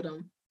flirting with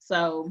him.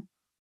 So,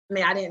 I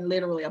mean, I didn't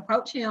literally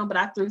approach him, but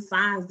I threw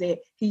signs that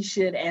he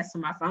should ask for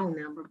my phone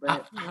number.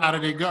 But how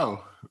did it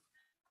go?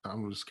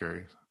 I'm just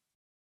curious.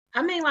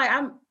 I mean, like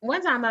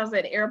one time I was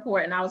at the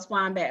airport and I was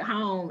flying back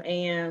home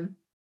and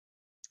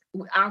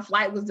our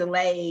flight was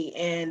delayed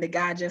and the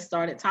guy just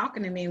started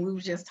talking to me and we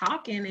were just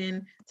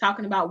talking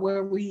about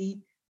where we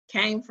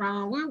came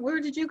from.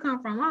 Where did you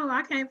come from? Oh,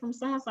 I came from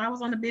so-and-so. I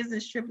was on a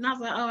business trip. And I was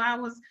like, oh, I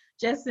was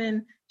just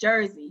in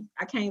Jersey.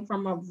 I came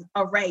from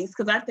a race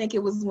because I think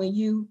it was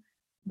when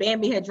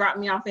Bambi had dropped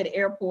me off at the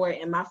airport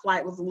and my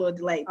flight was a little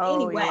delayed. But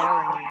anyway,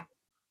 I'm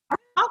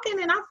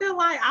talking and I feel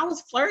like I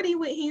was flirty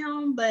with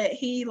him, but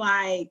he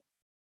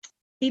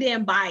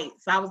didn't bite.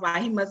 So I was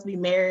like, he must be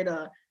married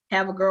or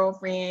have a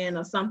girlfriend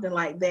or something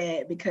like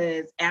that,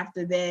 because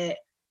after that,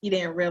 he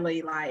didn't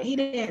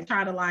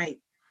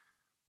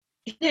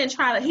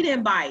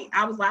bite.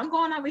 I was like, I'm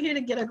going over here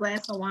to get a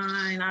glass of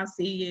wine. I'll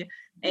see you.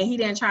 And he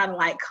didn't try to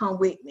like come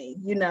with me,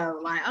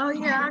 like, oh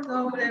yeah, I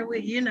go over there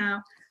with,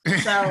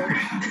 so.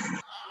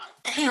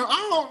 Damn,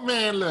 I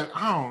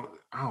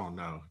don't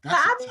know.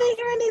 I've been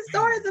hearing these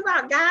stories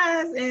about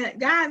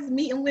guys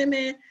meeting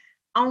women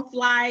on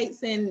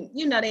flights and,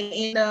 they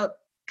end up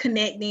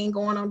connecting,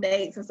 going on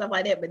dates and stuff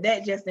like that, but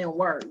that just didn't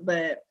work.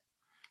 But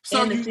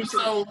I want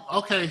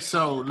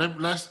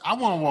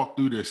to walk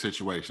through this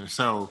situation.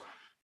 So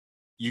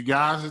you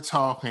guys are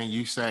talking,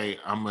 you say,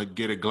 I'm going to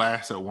get a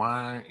glass of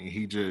wine, and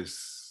he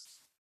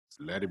just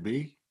let it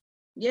be?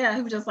 Yeah,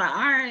 he was just like, all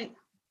right.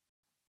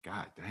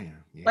 God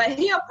damn. Yeah. But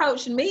he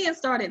approached me and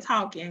started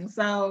talking.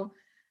 So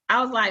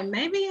I was like,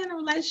 maybe in a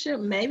relationship,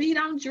 maybe he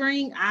don't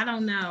drink. I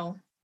don't know.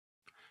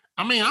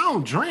 I mean, I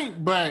don't drink,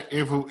 but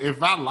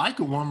if I like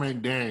a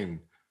woman, then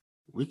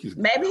we could.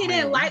 Maybe he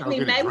didn't like me.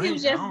 Maybe he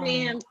was just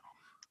being.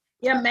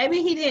 Yeah,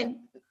 maybe he didn't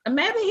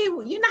Maybe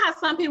you know how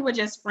some people were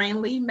just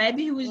friendly.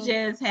 Maybe he was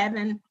just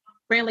having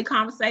friendly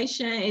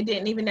conversation. It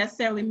didn't even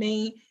necessarily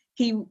mean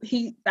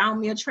he found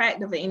me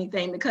attractive or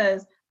anything,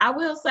 because I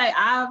will say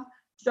I've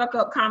struck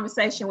up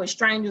conversation with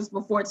strangers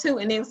before too,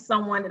 and it was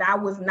someone that I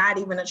was not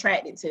even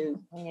attracted to.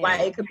 Yeah.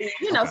 Like it could be,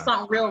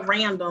 something real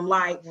random,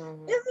 like,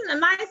 isn't it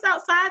nice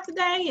outside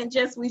today? And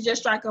we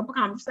just strike up a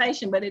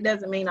conversation, but it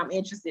doesn't mean I'm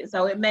interested.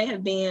 So it may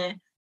have been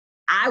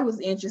I was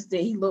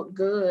interested. He looked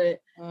good.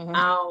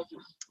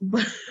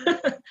 But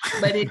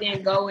it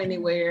didn't go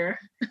anywhere.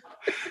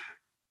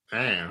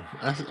 Damn,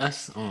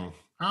 that's I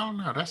don't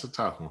know. That's a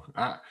tough one.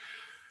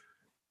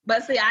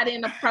 But see, I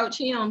didn't approach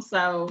him,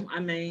 so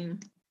I mean.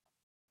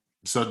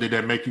 So did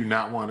that make you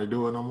not want to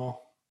do it no more?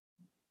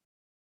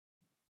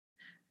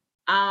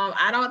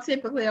 I don't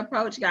typically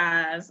approach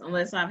guys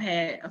unless I've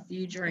had a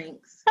few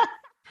drinks.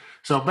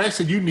 So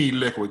basically, you need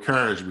liquid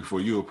courage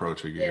before you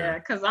approach again. Yeah,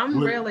 because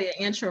I'm really an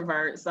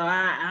introvert, so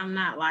I'm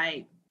not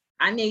like,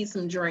 I need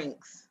some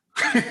drinks.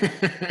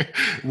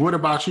 What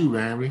about you,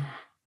 Bambi?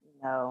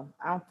 No,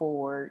 I'm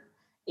forward.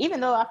 Even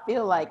though I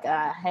feel like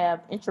I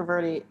have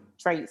introverted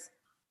traits,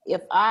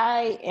 if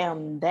I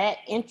am that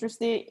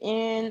interested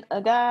in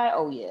a guy,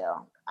 oh yeah,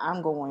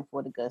 I'm going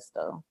for the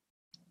gusto.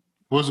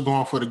 What's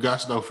going for the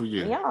gusto for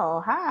you?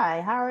 Yo,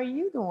 hi, how are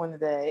you doing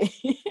today?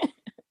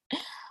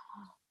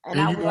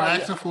 And you were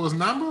asking for his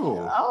number?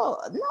 Or? Oh,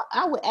 no,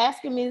 I would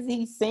ask him, is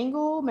he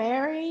single,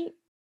 married,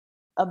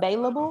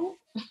 available?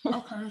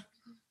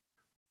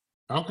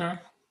 Okay.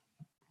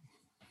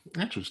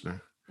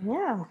 Interesting.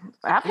 Yeah.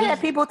 I've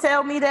had people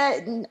tell me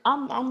that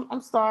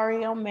I'm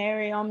sorry, I'm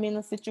married, I'm in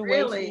a situation,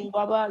 really?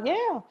 blah, blah.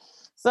 Yeah.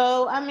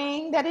 So, I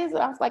mean, I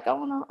was like,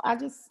 oh no, I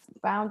just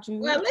found you.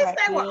 Well, at least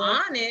they were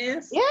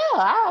honest.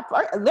 Yeah.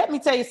 Let me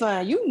tell you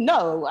something.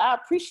 I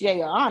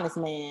appreciate an honest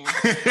man.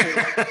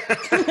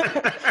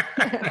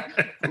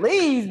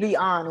 Please be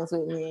honest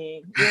with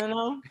me,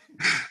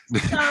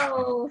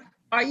 So,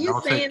 are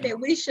you saying that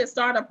we should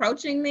start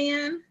approaching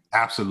men?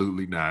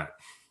 Absolutely not.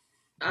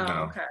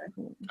 Oh,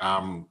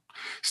 no.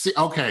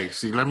 Okay.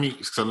 See, let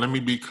me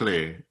be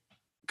clear,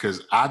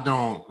 because I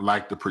don't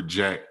like to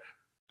project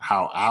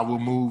how I would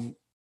move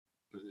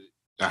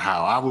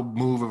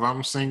if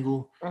I'm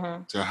single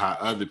to how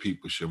other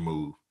people should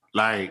move.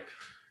 Like,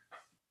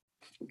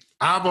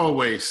 I've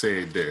always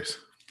said this: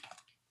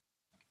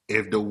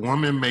 if the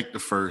woman make the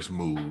first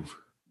move,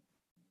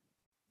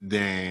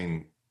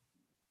 then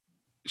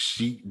if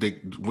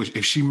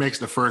she makes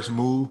the first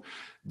move,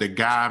 the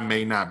guy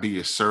may not be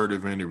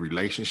assertive in the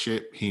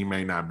relationship. He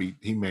may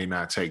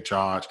not take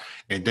charge.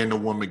 And then the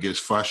woman gets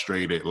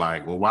frustrated,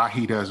 like, well, why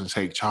he doesn't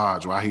take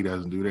charge? Why he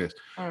doesn't do this?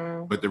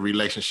 But the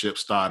relationship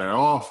started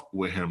off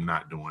with him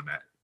not doing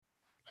that.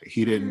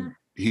 He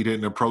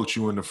didn't approach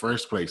you in the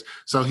first place.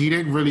 So he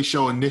didn't really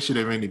show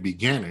initiative in the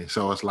beginning.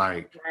 So it's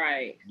like,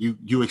 right,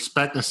 you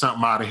expecting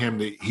something out of him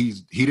that he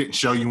didn't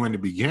show you in the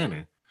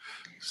beginning.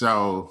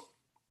 So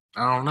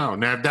I don't know.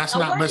 Now, if that's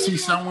not, but see,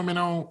 some women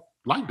don't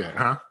like that,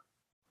 huh?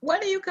 What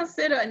do you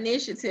consider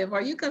initiative?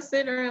 Are you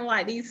considering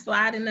like these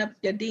sliding up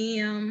your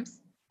DMs?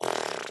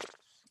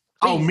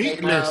 Oh, me?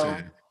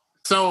 Listen.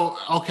 So,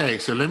 okay,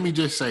 so let me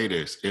just say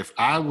this. If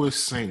I was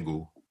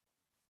single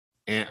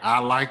and I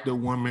liked a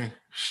woman,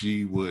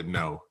 she would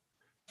know.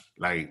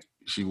 Like,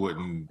 she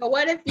wouldn't. But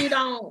what if you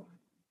don't?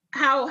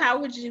 How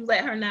would you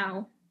let her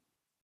know?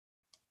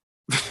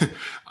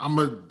 I'm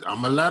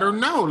gonna let her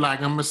know.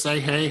 Like, I'm gonna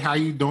say, hey, how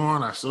you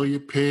doing? I saw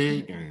your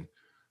pic and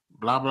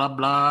blah, blah,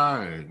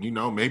 blah. And,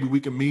 maybe we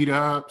can meet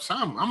up.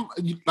 I'm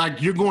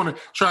like, you're going to,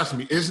 trust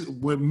me,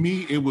 with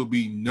me, it will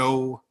be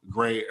no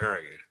gray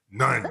area.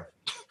 None.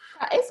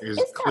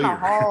 It's kind of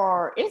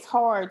hard. It's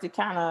hard to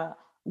kind of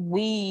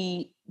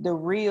weed the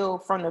real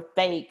from the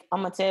fake.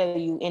 I'm going to tell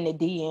you, in the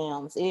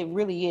DMs. It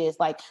really is.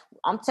 Like,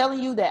 I'm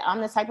telling you that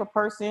I'm the type of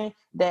person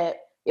that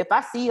if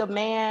I see a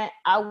man,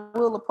 I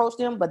will approach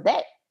them, but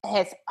that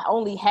has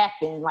only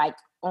happened like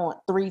on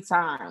 3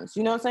 times.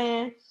 You know what I'm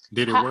saying?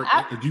 Did it work?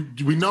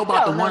 We know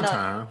about the one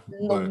time.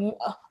 But...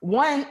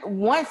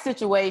 One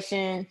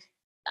situation,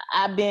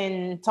 I've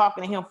been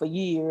talking to him for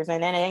years,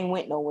 and then it ain't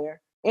went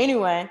nowhere.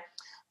 Anyway,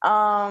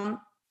 I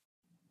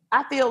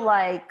feel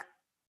like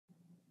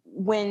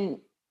when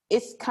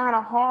it's kind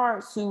of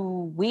hard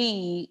to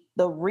weed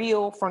the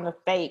real from the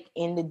fake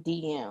in the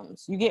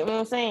DMs. You get what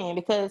I'm saying?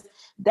 Because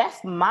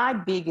that's my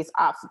biggest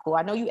obstacle.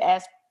 I know you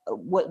asked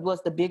what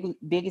was the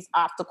biggest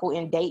obstacle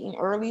in dating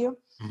earlier.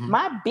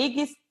 My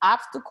biggest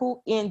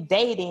obstacle in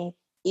dating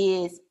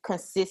is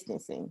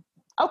consistency.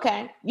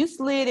 Okay, you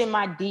slid in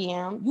my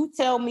DM. You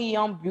tell me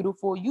I'm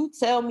beautiful. You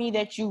tell me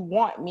that you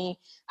want me.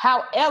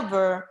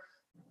 However,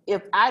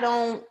 if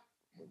I'm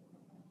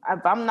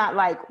not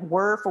like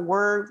word for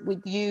word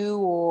with you,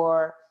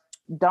 or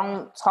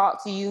don't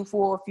talk to you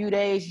for a few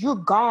days, you're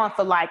gone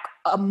for like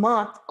a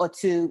month or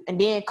two, and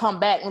then come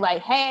back and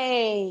like,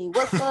 hey,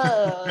 what's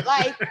up?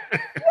 Like,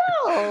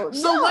 no.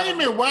 So wait a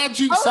minute, why'd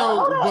you?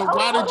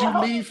 Why did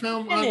you leave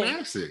him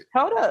unanswered?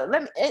 Hold up, I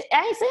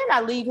ain't saying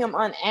I leave him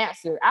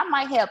unanswered. I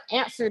might have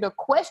answered a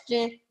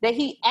question that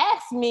he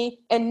asked me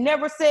and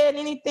never said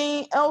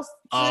anything else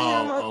to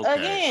him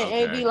again.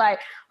 Okay. It'd be like,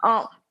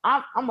 I'm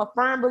a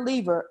firm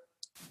believer.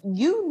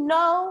 You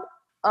know,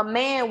 a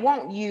man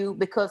want you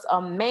because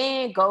a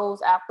man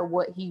goes after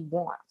what he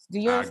wants. Do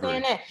you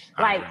understand that?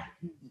 Like,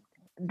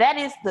 that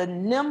is the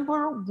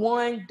number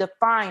one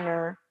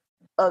definer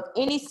of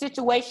any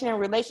situation and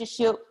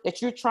relationship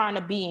that you're trying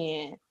to be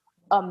in.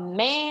 A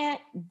man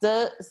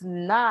does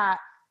not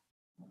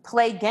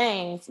play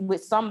games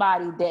with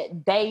somebody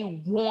that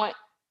they want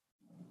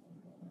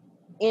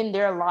in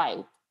their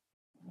life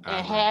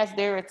and has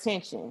their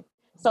attention.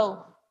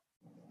 So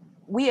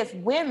we as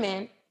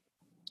women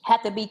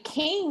have to be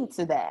keen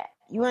to that.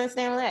 You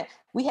understand that?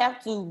 We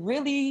have to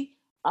really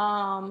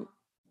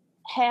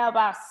have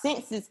our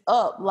senses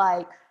up.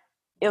 Like,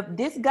 if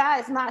this guy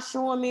is not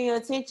showing me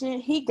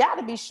attention, he got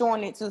to be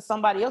showing it to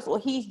somebody else, or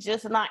he's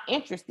just not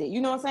interested.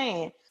 You know what I'm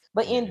saying?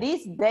 But in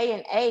this day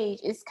and age,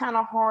 it's kind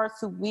of hard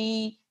to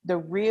weed the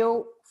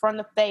real from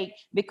the fake,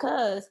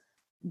 because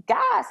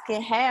guys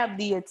can have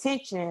the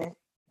attention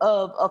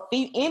of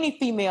any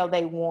female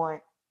they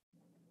want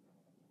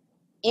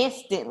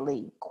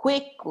instantly,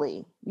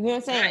 quickly. You know what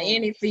I'm saying? Not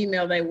any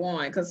female they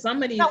want, because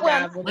some of these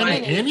guys are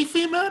like any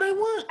female they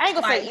want. I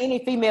ain't gonna say any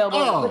female,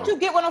 but you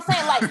get what I'm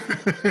saying. Like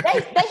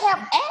they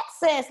have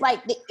access.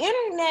 Like, the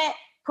internet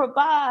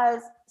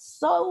provides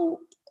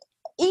so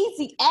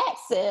easy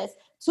access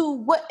to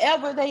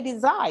whatever they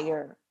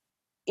desire.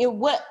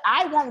 What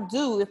I won't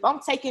do if I'm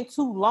taking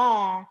too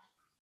long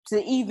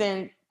to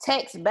even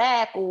text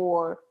back,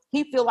 or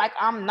he feel like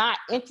I'm not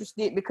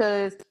interested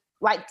because,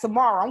 like,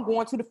 tomorrow I'm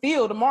going to the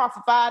field tomorrow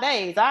for 5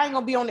 days. I ain't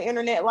gonna be on the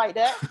internet like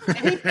that. And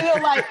he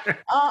feel like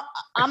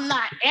I'm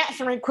not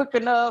answering quick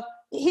enough.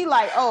 He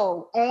like,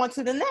 on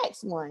to the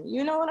next one.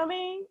 You know what I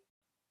mean?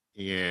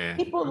 Yeah.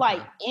 People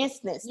like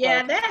instant stuff.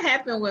 Yeah, that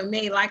happened with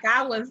me. Like, they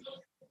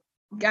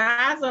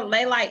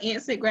like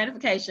instant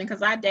gratification,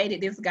 because I dated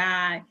this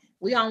guy.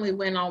 We only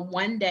went on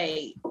one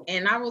date,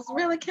 and I was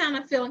really kind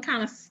of feeling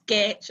kind of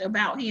sketch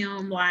about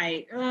him.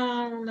 Like, I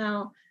don't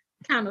know,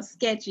 kind of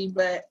sketchy,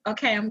 but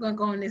okay, I'm gonna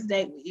go on this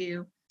date with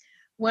you.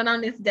 Went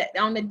on the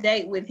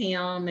date with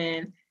him,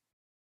 and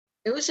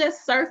it was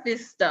just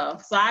surface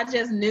stuff. So I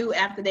just knew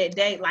after that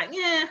date, like,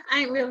 I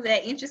ain't really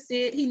that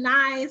interested. He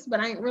nice, but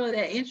I ain't really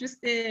that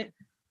interested.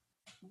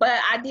 But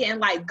I didn't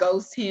like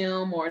ghost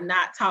him or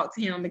not talk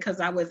to him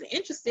because I wasn't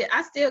interested.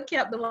 I still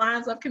kept the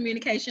lines of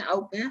communication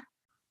open.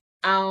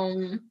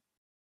 And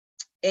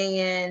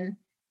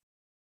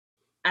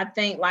I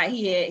think like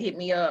he had hit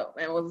me up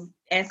and was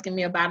asking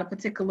me about a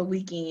particular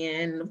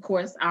weekend. Of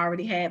course, I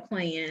already had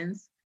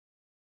plans.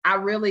 I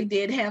really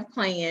did have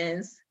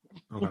plans.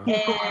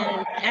 Okay.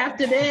 And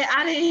after that,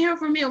 I didn't hear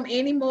from him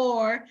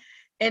anymore.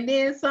 And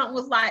then something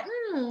was like,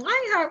 I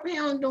ain't heard from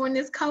him during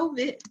this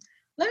COVID.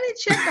 Let me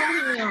check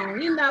on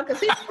him, because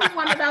he was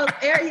one of those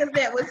areas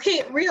that was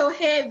hit real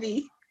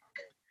heavy.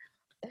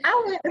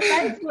 I went to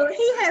Facebook.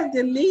 He has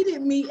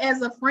deleted me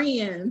as a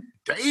friend.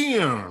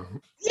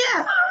 Damn.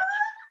 Yeah.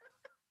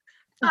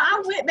 So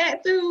I went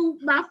back through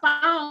my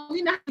phone.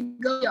 You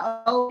go to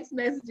your old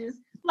messages.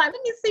 Like,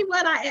 let me see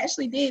what I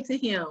actually did to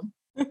him.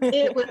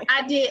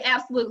 I did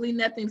absolutely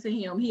nothing to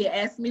him. He had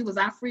asked me, was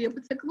I free a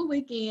particular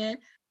weekend?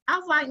 I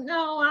was like,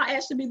 no, I'll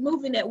actually be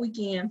moving that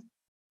weekend.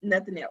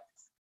 Nothing else.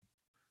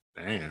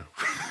 Damn.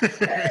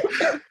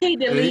 He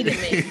deleted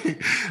me.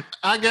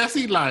 I guess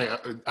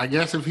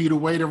if he'd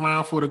have waited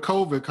around for the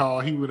COVID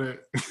call, he would have.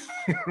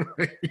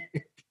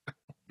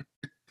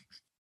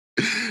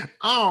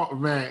 Oh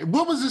man,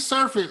 what was the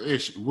surface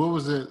issue? What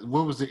was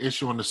the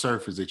issue on the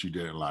surface that you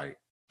didn't like?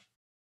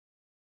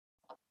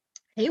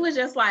 He was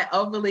just like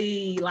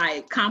overly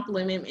like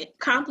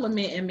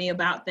complimenting me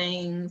about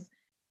things.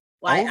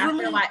 Like,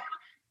 overly? I feel like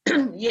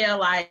yeah,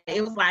 like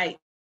it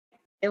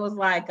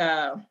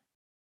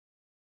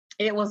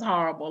was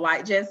horrible,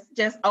 like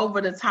just over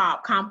the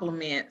top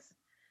compliments.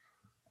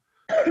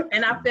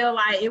 And I feel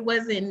like it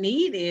wasn't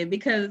needed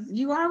because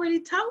you already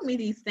told me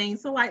these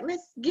things. So like,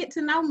 let's get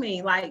to know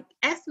me. Like,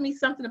 ask me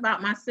something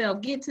about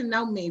myself. Get to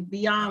know me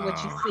beyond what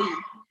you see.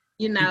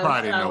 He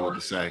probably didn't know what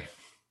to say.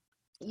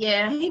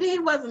 Yeah, he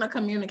wasn't a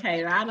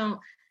communicator.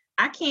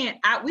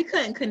 We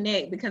couldn't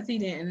connect because he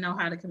didn't know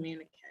how to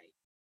communicate.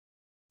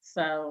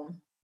 So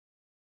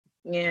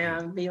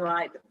yeah, be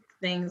like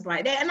things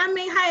like that. And I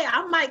mean, hey,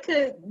 I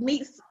could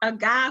meet a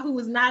guy who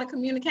was not a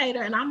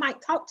communicator and I might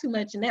talk too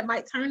much and that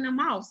might turn them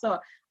off. So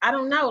I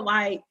don't know,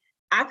 like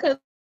I could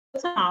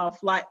turn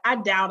off, like I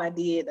doubt I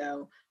did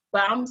though.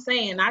 But I'm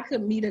saying I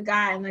could meet a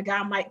guy and the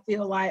guy might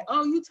feel like,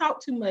 oh, you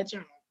talk too much,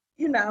 But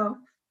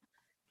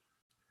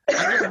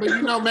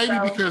maybe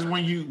because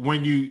when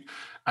you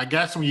I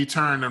guess when you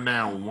turn them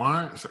down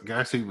once, I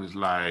guess he was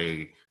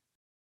like,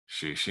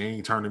 shit, she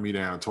ain't turning me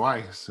down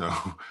twice. So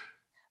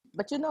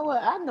But you know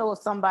what? I know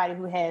somebody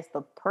who has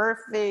the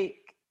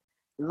perfect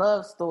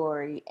love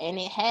story, and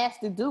it has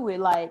to do with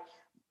like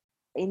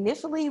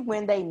initially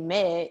when they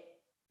met.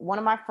 One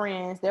of my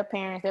friends, their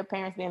parents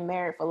been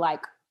married for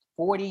like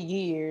 40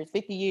 years,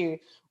 50 years.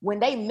 When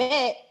they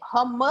met,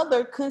 her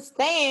mother couldn't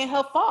stand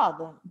her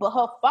father, but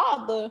her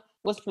father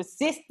was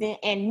persistent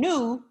and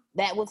knew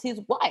that was his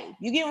wife.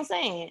 You get what I'm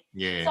saying?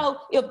 Yeah. So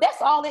if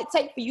that's all it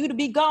takes for you to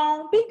be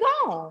gone, be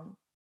gone.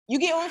 You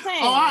get what I'm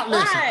saying? Oh,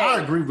 listen,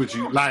 I agree with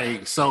you.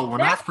 Like, so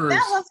when that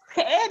was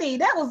petty.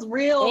 That was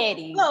real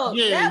petty. Look,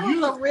 yeah,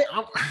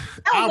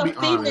 that was a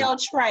female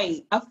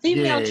trait. A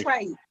female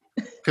trait.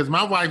 Because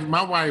my wife,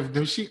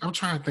 I'm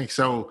trying to think.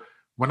 So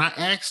when I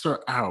asked her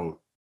out,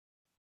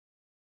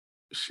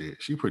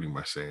 she pretty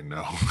much said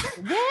no.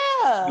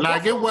 Yeah.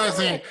 Like it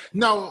wasn't.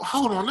 No,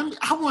 hold on.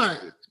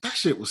 That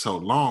shit was so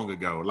long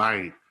ago.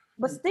 Like,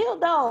 but still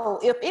though,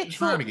 if it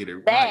trying took to get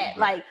it that, right,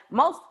 like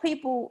most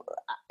people,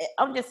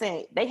 I'm just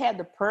saying they had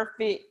the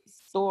perfect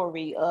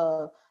story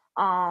of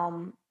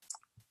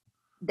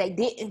they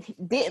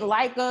didn't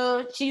like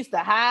her. She used to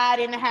hide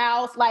in the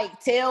house, like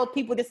tell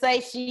people to say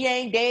she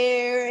ain't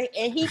there,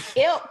 and he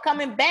kept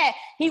coming back.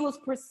 He was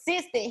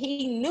persistent.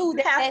 He knew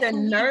that have to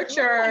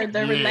nurture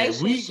the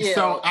relationship.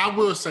 So I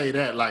will say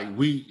that, like,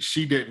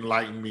 she didn't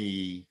like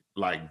me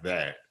like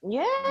that.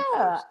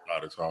 Yeah,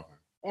 started talking.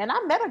 And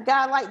I met a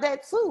guy like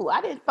that too.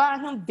 I didn't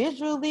find him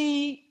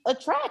visually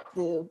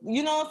attractive.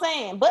 You know what I'm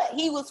saying? But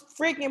he was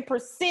freaking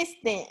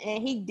persistent,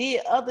 and he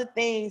did other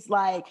things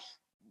like,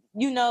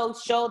 you know,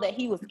 show that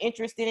he was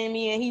interested in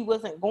me and he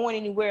wasn't going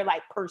anywhere,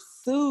 like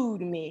pursued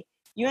me.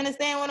 You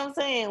understand what I'm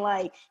saying?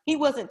 Like he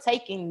wasn't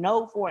taking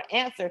no for an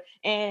answer.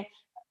 And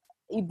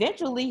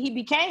eventually he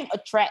became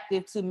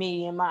attractive to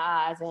me in my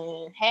eyes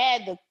and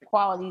had the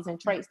qualities and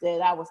traits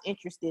that I was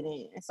interested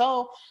in.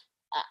 So,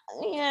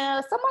 yeah,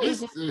 somebody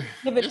just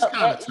give it up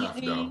that tough,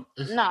 easy.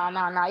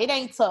 No, it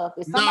ain't tough.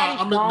 If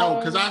no,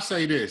 because I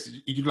say this,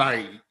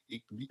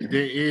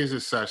 there is a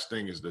such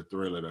thing as the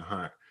thrill of the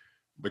hunt.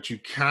 But you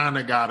kind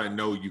of got to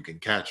know you can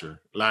catch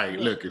her. Like,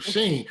 look, if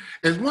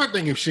it's one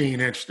thing if she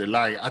ain't interested.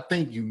 Like, I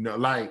think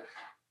like,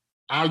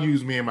 I'll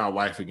use me and my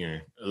wife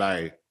again.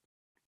 Like,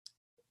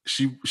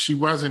 she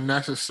wasn't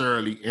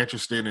necessarily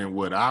interested in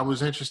what I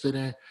was interested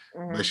in,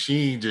 but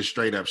she ain't just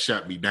straight up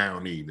shut me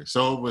down either.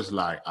 So it was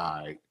like,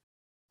 all right,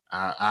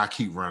 I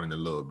keep running a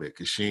little bit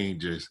because she ain't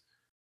just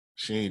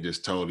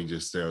totally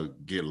just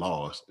get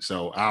lost.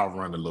 So I'll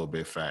run a little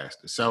bit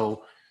faster.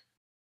 So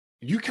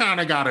you kind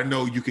of got to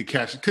know you could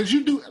catch it because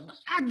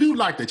I do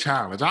like the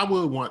challenge. I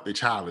would want the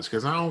challenge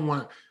because I don't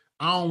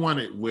want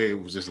it where it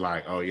was just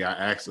like, oh yeah,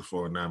 I asked her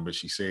for a number,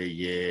 she said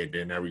yeah,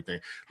 then everything.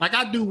 Like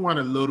I do want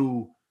a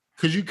little,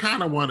 because you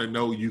kind of want to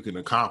know you can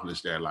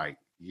accomplish that. Like,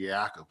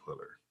 yeah, I could pull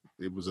her.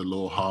 It was a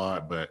little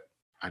hard, but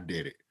I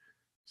did it.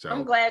 So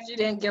I'm glad you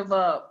didn't give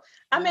up.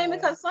 I mean,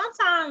 because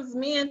sometimes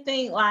men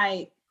think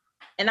like,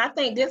 and I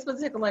think this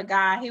particular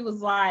guy, he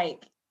was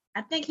like,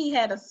 I think he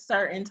had a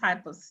certain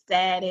type of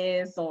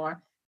status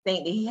or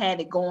think that he had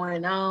it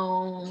going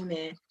on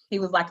and he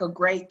was like a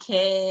great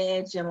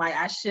catch and like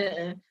I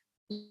shouldn't,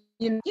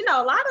 you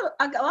know, a lot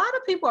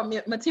of people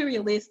are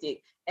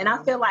materialistic and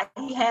I feel like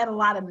he had a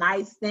lot of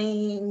nice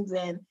things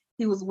and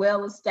he was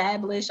well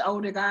established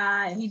older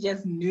guy and he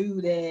just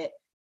knew that,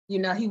 you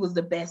know, he was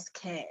the best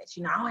catch.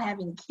 You know, I don't have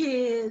any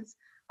kids.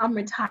 I'm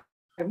retired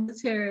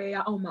military.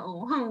 I own my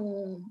own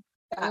home.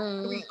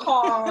 Got 3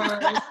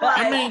 cars. Like,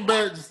 I mean,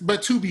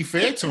 but to be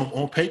fair to him,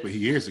 on paper,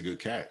 he is a good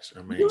catch.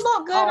 I mean, you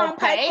look good on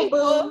paper,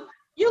 boo.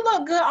 You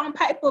look good on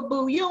paper,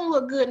 boo. You don't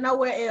look good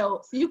nowhere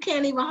else. You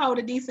can't even hold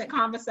a decent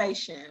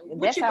conversation.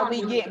 That's how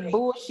we get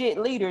bullshit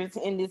leaders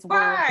in this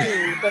world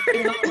too. But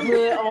they look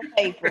good on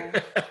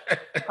paper.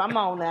 Come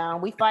on now,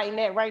 we fighting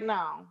that right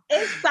now.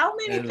 It's so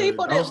many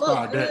people that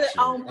look good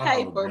on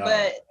paper,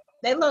 but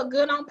they look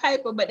good on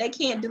paper, but they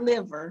can't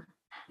deliver.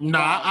 No,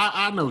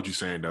 I know what you're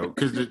saying though,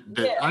 because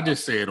I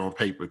just say it on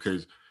paper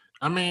because,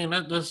 I mean,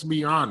 let's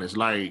be honest.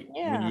 Like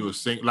when you were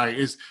saying, like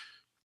it's,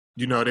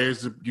 you know,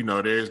 there's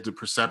the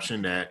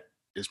perception that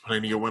there's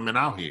plenty of women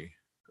out here,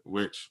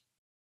 which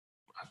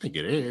I think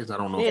it is. I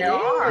don't know if they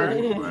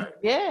are, but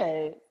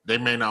they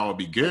may not all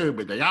be good,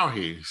 but they out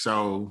here.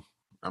 So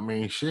I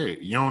mean,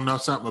 shit, you don't know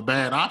something a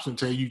bad option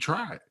until you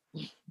try it.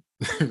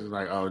 It's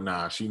like, oh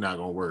nah, she not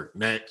gonna work.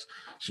 Next.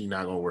 She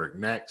not gonna work.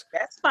 Next.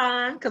 That's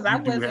fine, because I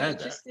wasn't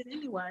interested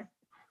anyway.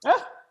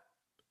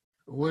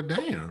 Well,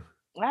 damn.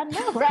 I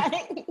know,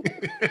 right?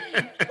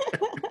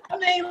 I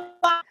mean,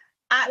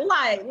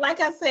 like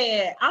I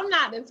said, I'm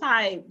not the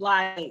type,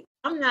 like,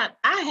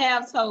 I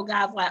have told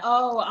guys like,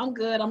 oh, I'm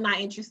good, I'm not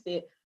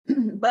interested.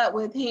 But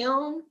with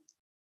him,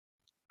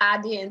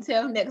 I didn't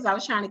tell him that because I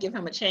was trying to give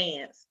him a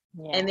chance.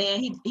 Yeah. And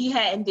then he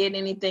hadn't did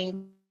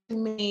anything to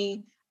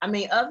me. I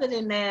mean, other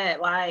than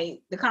that,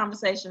 like the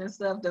conversation and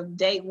stuff, the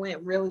date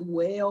went really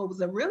well. It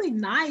was a really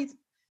nice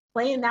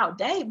planned out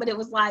date, but it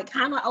was like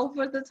kind of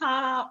over the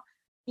top,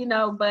 you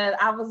know, but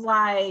I was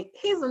like,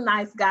 he's a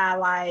nice guy.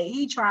 Like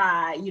he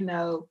tried, you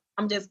know,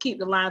 I'm just keep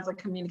the lines of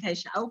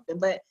communication open,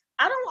 but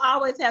I don't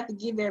always have to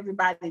give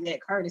everybody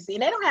that courtesy,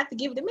 and they don't have to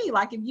give it to me.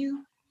 Like if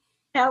you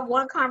have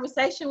one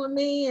conversation with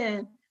me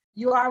and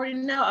you already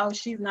know, oh,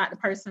 she's not the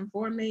person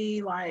for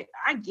me. Like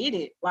I get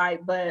it.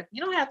 Like, but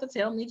you don't have to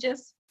tell me.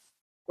 Just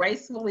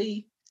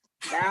gracefully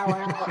bow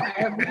out,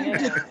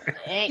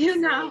 you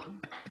know.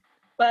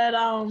 But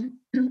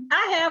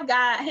I have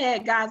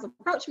had guys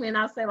approach me and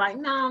I'll say like,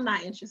 no, I'm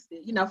not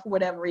interested, you know, for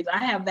whatever reason.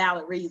 I have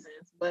valid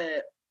reasons,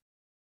 but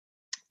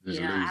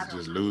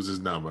just lose his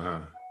number,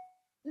 huh?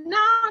 No,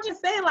 I'm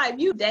just saying, like,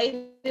 you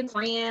dated a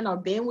friend or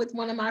been with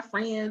one of my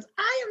friends,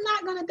 I am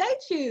not gonna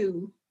date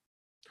you.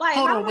 Like,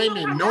 hold on, wait a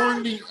minute.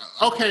 Knowingly,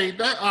 okay,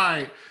 all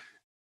right.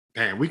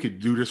 Damn, we could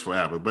do this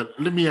forever. But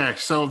let me ask.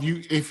 So,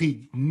 if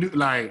he knew,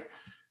 like,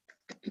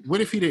 what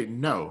if he didn't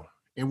know?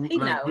 And he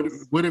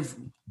knows. What if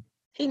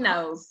he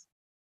knows?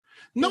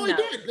 No, he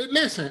didn't.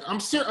 Listen, I'm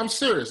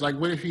serious. Like,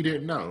 what if he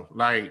didn't know?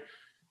 Like,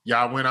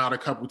 y'all went out a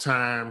couple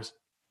times,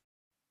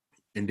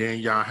 and then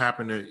you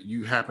happen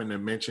to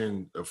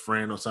mention a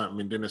friend or something,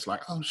 and then it's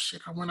like, oh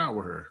shit, I went out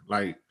with her.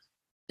 Like,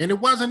 and it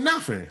wasn't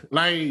nothing.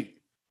 Like,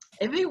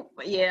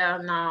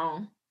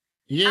 no.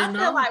 Yeah, I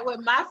feel like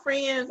with my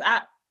friends,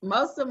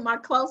 most of my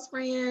close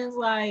friends,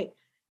 like,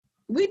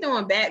 we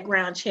doing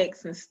background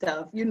checks and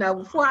stuff. You know,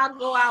 before I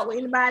go out with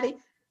anybody,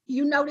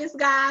 you know this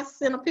guy,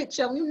 send a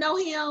picture of him, you know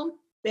him.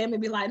 They may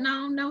be like, no, I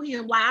don't know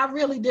him. Like, I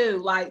really do.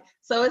 Like,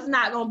 so it's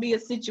not going to be a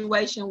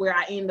situation where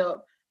I end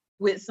up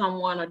with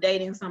someone or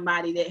dating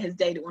somebody that has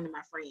dated one of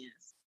my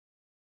friends.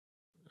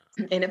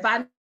 And if I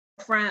know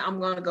a friend, I'm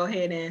going to go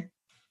ahead and,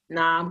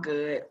 nah, I'm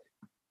good.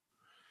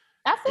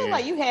 I feel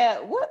like you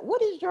had,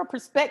 what is your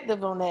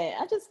perspective on that?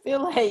 I just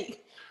feel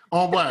like.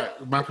 On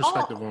what? My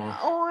perspective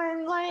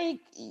on like,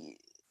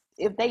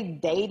 if they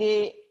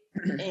dated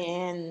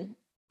and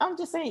I'm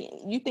just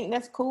saying, you think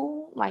that's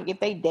cool? Like, if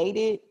they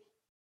dated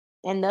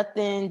and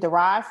nothing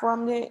derived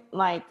from it,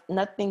 like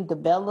nothing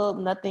developed,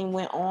 nothing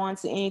went on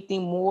to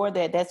anything more,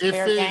 that's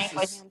fair game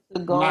for him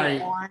to go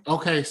on.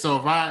 Okay, so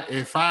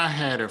if I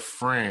had a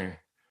friend,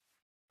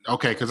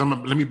 okay, because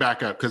let me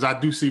back up, because I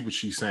do see what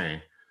she's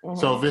saying. Mm-hmm.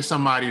 So if it's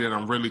somebody that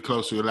I'm really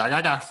close to, like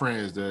I got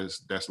friends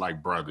that's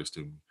like brothers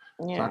to me.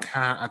 Yeah. So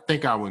I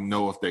think I would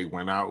know if they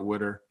went out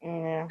with her.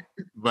 Yeah.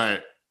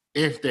 But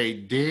if they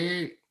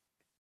did,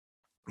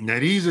 now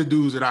these are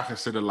dudes that I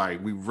consider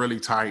like we really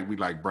tight, we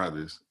like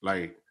brothers.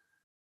 Like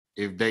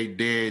if they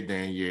did,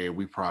 then yeah,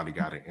 we probably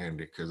gotta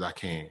end it because I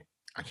can't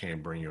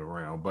bring you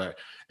around. But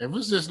if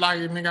it's just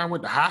like a nigga I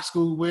went to high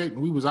school with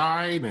and we was all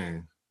right,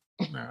 and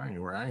I ain't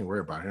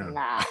worried about him.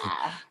 Nah.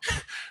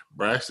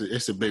 Bro,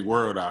 it's a big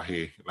world out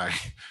here. Like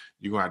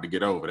you're gonna have to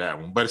get over that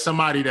one. But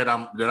somebody that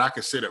I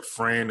consider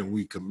friend and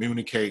we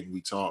communicate and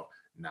we talk,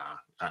 nah.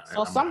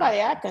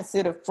 I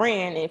consider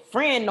friend, and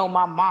friend know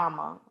my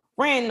mama,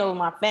 friend know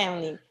my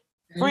family.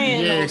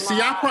 Friend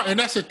and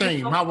that's the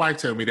thing. My wife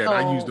tell me that. So,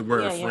 I use the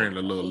word friend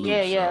a little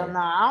loose. So.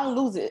 I don't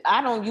lose it.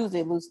 I don't use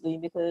it loosely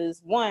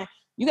because one,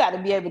 you got to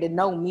be able to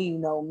know me. You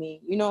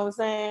know what I'm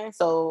saying?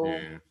 So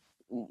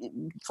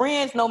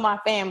friends know my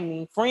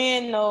family.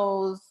 Friend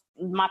knows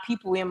my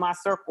people in my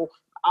circle.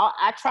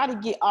 I try to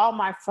get all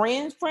my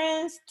friends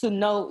to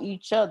know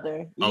each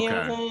other. You know what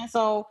I'm saying?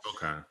 So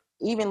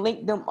even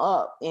link them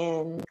up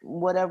in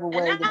whatever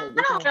way. I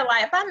don't feel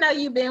like if I know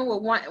you've been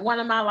with one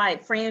of my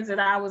like friends that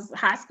I was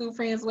high school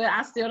friends with,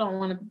 I don't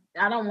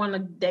want to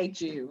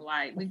date you.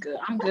 Like we good.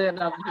 I'm good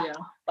over here.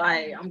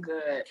 Like I'm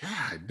good.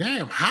 God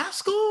damn, high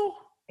school?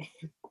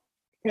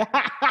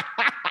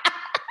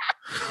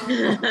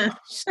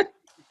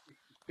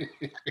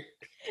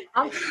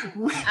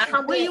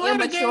 I'm being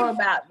immature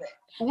about that.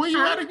 Where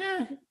you at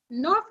again?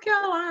 North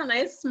Carolina.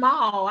 It's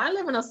small. I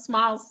live in a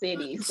small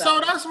city. So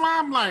that's why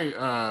I'm like,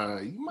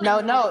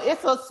 no,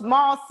 it's a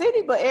small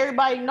city, but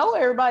everybody know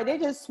everybody. They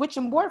just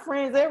switching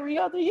boyfriends every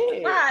other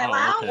year. Right.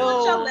 I don't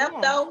want your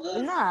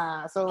leftovers.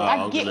 Nah. So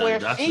I get where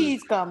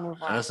she's coming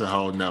from. That's a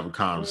whole nother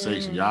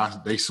conversation.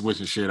 Y'all, they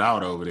switching shit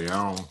out over there.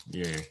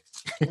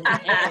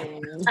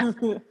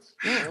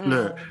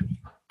 Look,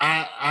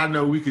 I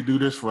know we could do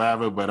this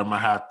forever, but we're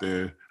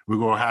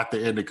gonna have to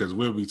end it because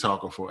we'll be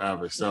talking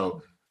forever.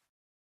 So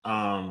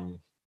I'm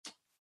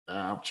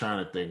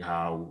trying to think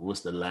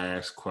what's the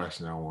last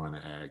question I want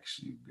to ask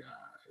you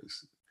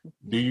guys.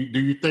 Do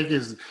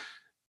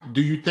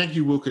you think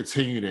you will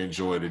continue to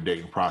enjoy the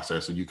dating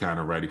process, or you kind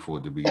of ready for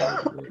it to be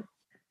over with?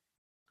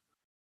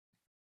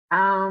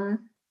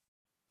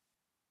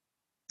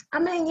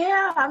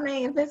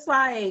 If it's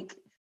like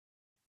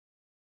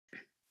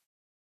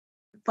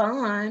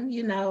fun,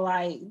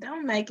 like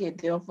don't make it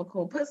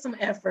difficult. Put some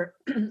effort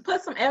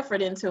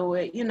into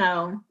it,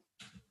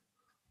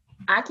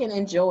 I can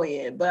enjoy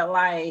it, but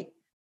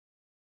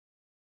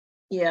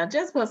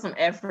just put some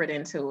effort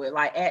into it.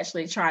 Like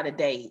actually try to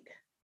date.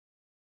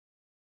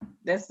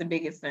 That's the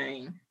biggest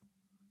thing.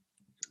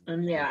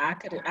 And I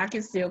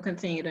can still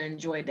continue to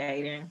enjoy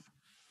dating.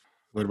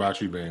 What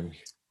about you,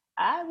 baby?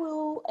 I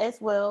will as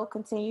well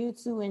continue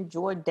to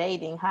enjoy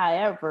dating.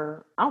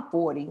 However, I'm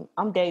 40.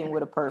 I'm dating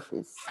with a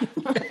purpose.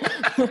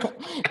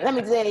 Let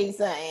me tell you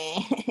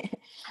something.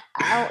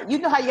 You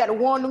know how you got to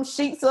warm them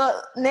sheets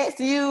up next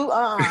to you?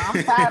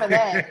 I'm tired of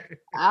that.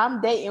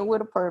 I'm dating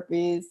with a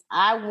purpose.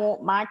 I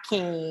want my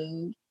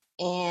king.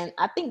 And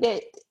I think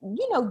that,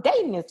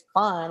 dating is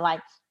fun.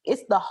 Like,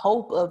 it's the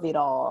hope of it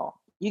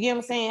all. You get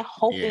what I'm saying?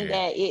 Hoping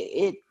that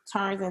it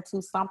turns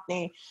into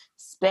something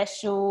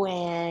special.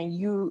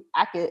 And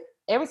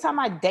every time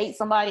I date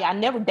somebody, I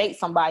never date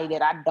somebody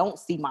that I don't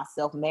see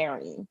myself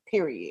marrying,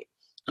 period.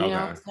 You know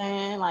what I'm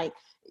saying? Like,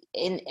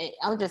 and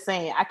I'm just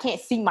saying, I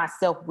can't see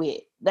myself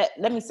with that.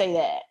 Let me say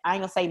that. I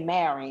ain't gonna say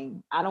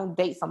marrying. I don't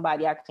date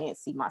somebody I can't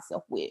see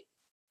myself with.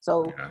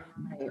 So, I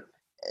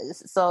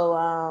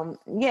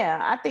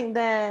think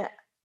that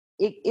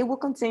it will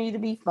continue to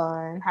be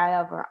fun.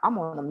 However, I'm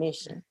on a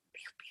mission.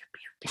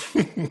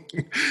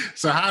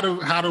 So how do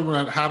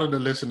the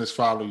listeners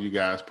follow you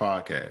guys'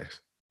 podcast?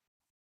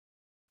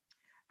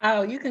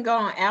 Oh, you can go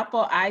on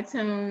Apple,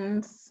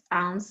 iTunes,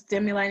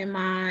 Stimulating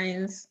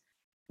Minds.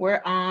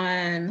 We're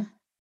on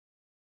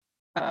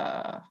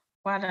why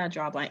did I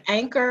draw a blank?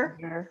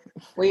 Anchor.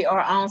 We are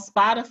on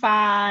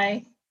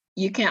Spotify.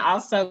 You can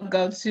also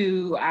go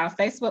to our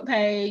Facebook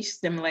page,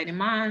 Stimulating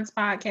Minds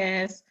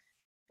Podcast.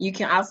 You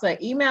can also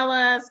email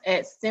us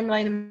at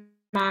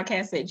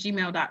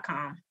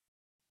stimulatingmindcast@gmail.com.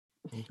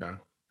 Okay.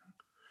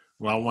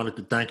 Well, I wanted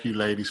to thank you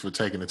ladies for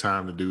taking the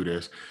time to do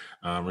this.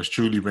 It's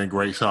truly been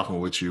great talking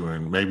with you,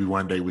 and maybe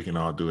one day we can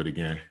all do it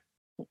again.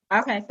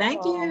 Okay,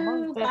 thank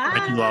you. Bye.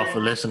 Thank you all for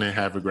listening.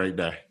 Have a great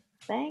day.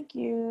 Thank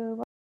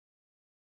you.